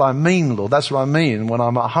that's what I mean, Lord. That's what I mean when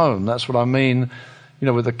I'm at home. That's what I mean,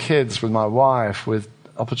 with the kids, with my wife, with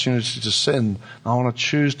opportunity to sin. I want to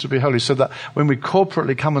choose to be holy. So that when we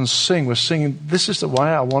corporately come and sing, we're singing, this is the way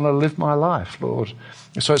I want to live my life, Lord.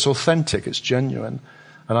 So it's authentic, it's genuine.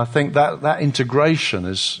 And I think that integration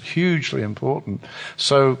is hugely important.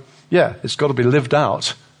 So, yeah, it's got to be lived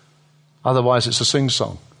out. Otherwise, it's a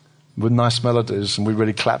sing-song with nice melodies, and we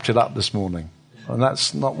really clapped it up this morning. And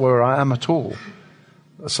that's not where I am at all.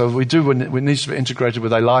 So we need to be integrated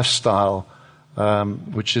with a lifestyle,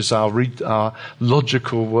 which is our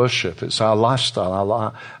logical worship. It's our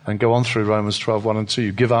lifestyle, and go on through Romans 12, 1 and 2.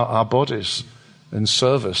 You give out our bodies in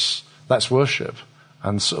service. That's worship.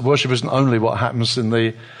 And worship isn't only what happens in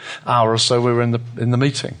the hour or so we're in the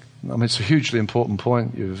meeting. I mean, it's a hugely important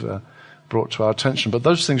point you've brought to our attention. But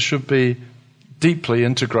those things should be deeply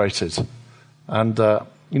integrated. And,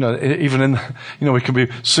 even in, we can be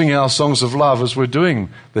singing our songs of love as we're doing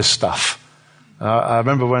this stuff. I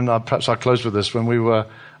remember when, perhaps I'll close with this, when we were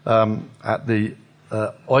at the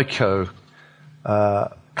Oiko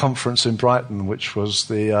conference in Brighton, which was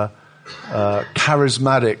the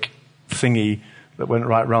charismatic thingy that went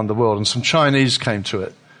right around the world. And some Chinese came to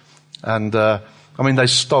it. And, they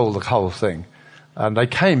stole the whole thing. And they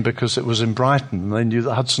came because it was in Brighton. They knew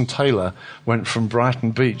that Hudson Taylor went from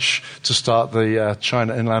Brighton Beach to start the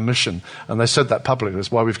China Inland Mission. And they said that publicly.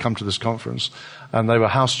 That's why we've come to this conference. And they were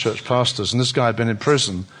house church pastors. And this guy had been in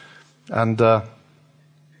prison. And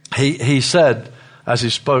he said, as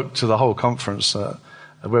he spoke to the whole conference,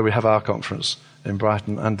 where we have our conference in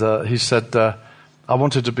Brighton, and he said, I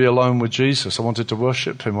wanted to be alone with Jesus. I wanted to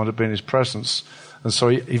worship him. I wanted to be in his presence. And so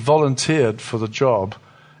he volunteered for the job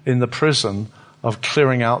in the prison of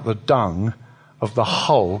clearing out the dung of the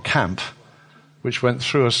whole camp, which went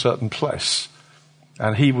through a certain place.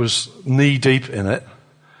 And he was knee-deep in it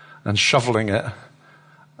and shoveling it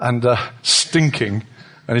and stinking.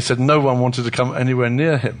 And he said no one wanted to come anywhere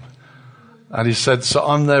near him. And he said, so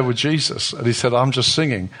I'm there with Jesus. And he said, I'm just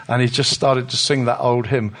singing. And he just started to sing that old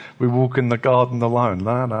hymn, We Walk in the Garden Alone.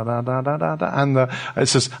 La, da, da, da, da, da, da. And it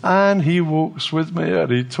says, and he walks with me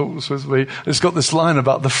and he talks with me. It's got this line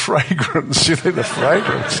about the fragrance, the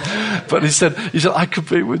fragrance. But he said, I could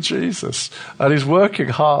be with Jesus. And he's working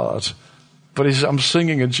hard. But he said, I'm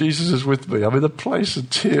singing and Jesus is with me. The place of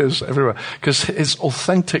tears everywhere. Because his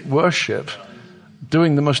authentic worship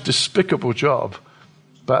doing the most despicable job,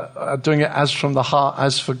 but doing it as from the heart,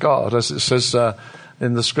 as for God, as it says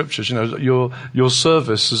in the scriptures. Your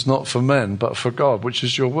service is not for men, but for God, which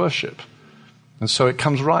is your worship. And so it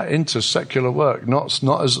comes right into secular work, not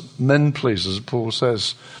as men pleasers, Paul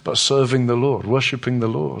says, but serving the Lord, worshipping the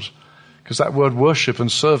Lord. Because that word worship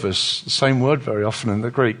and service, the same word very often in the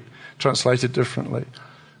Greek, translated differently.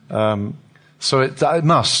 So it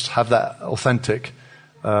must have that authentic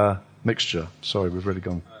mixture. Sorry, we've really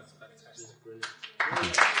gone. That's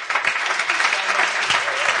fantastic.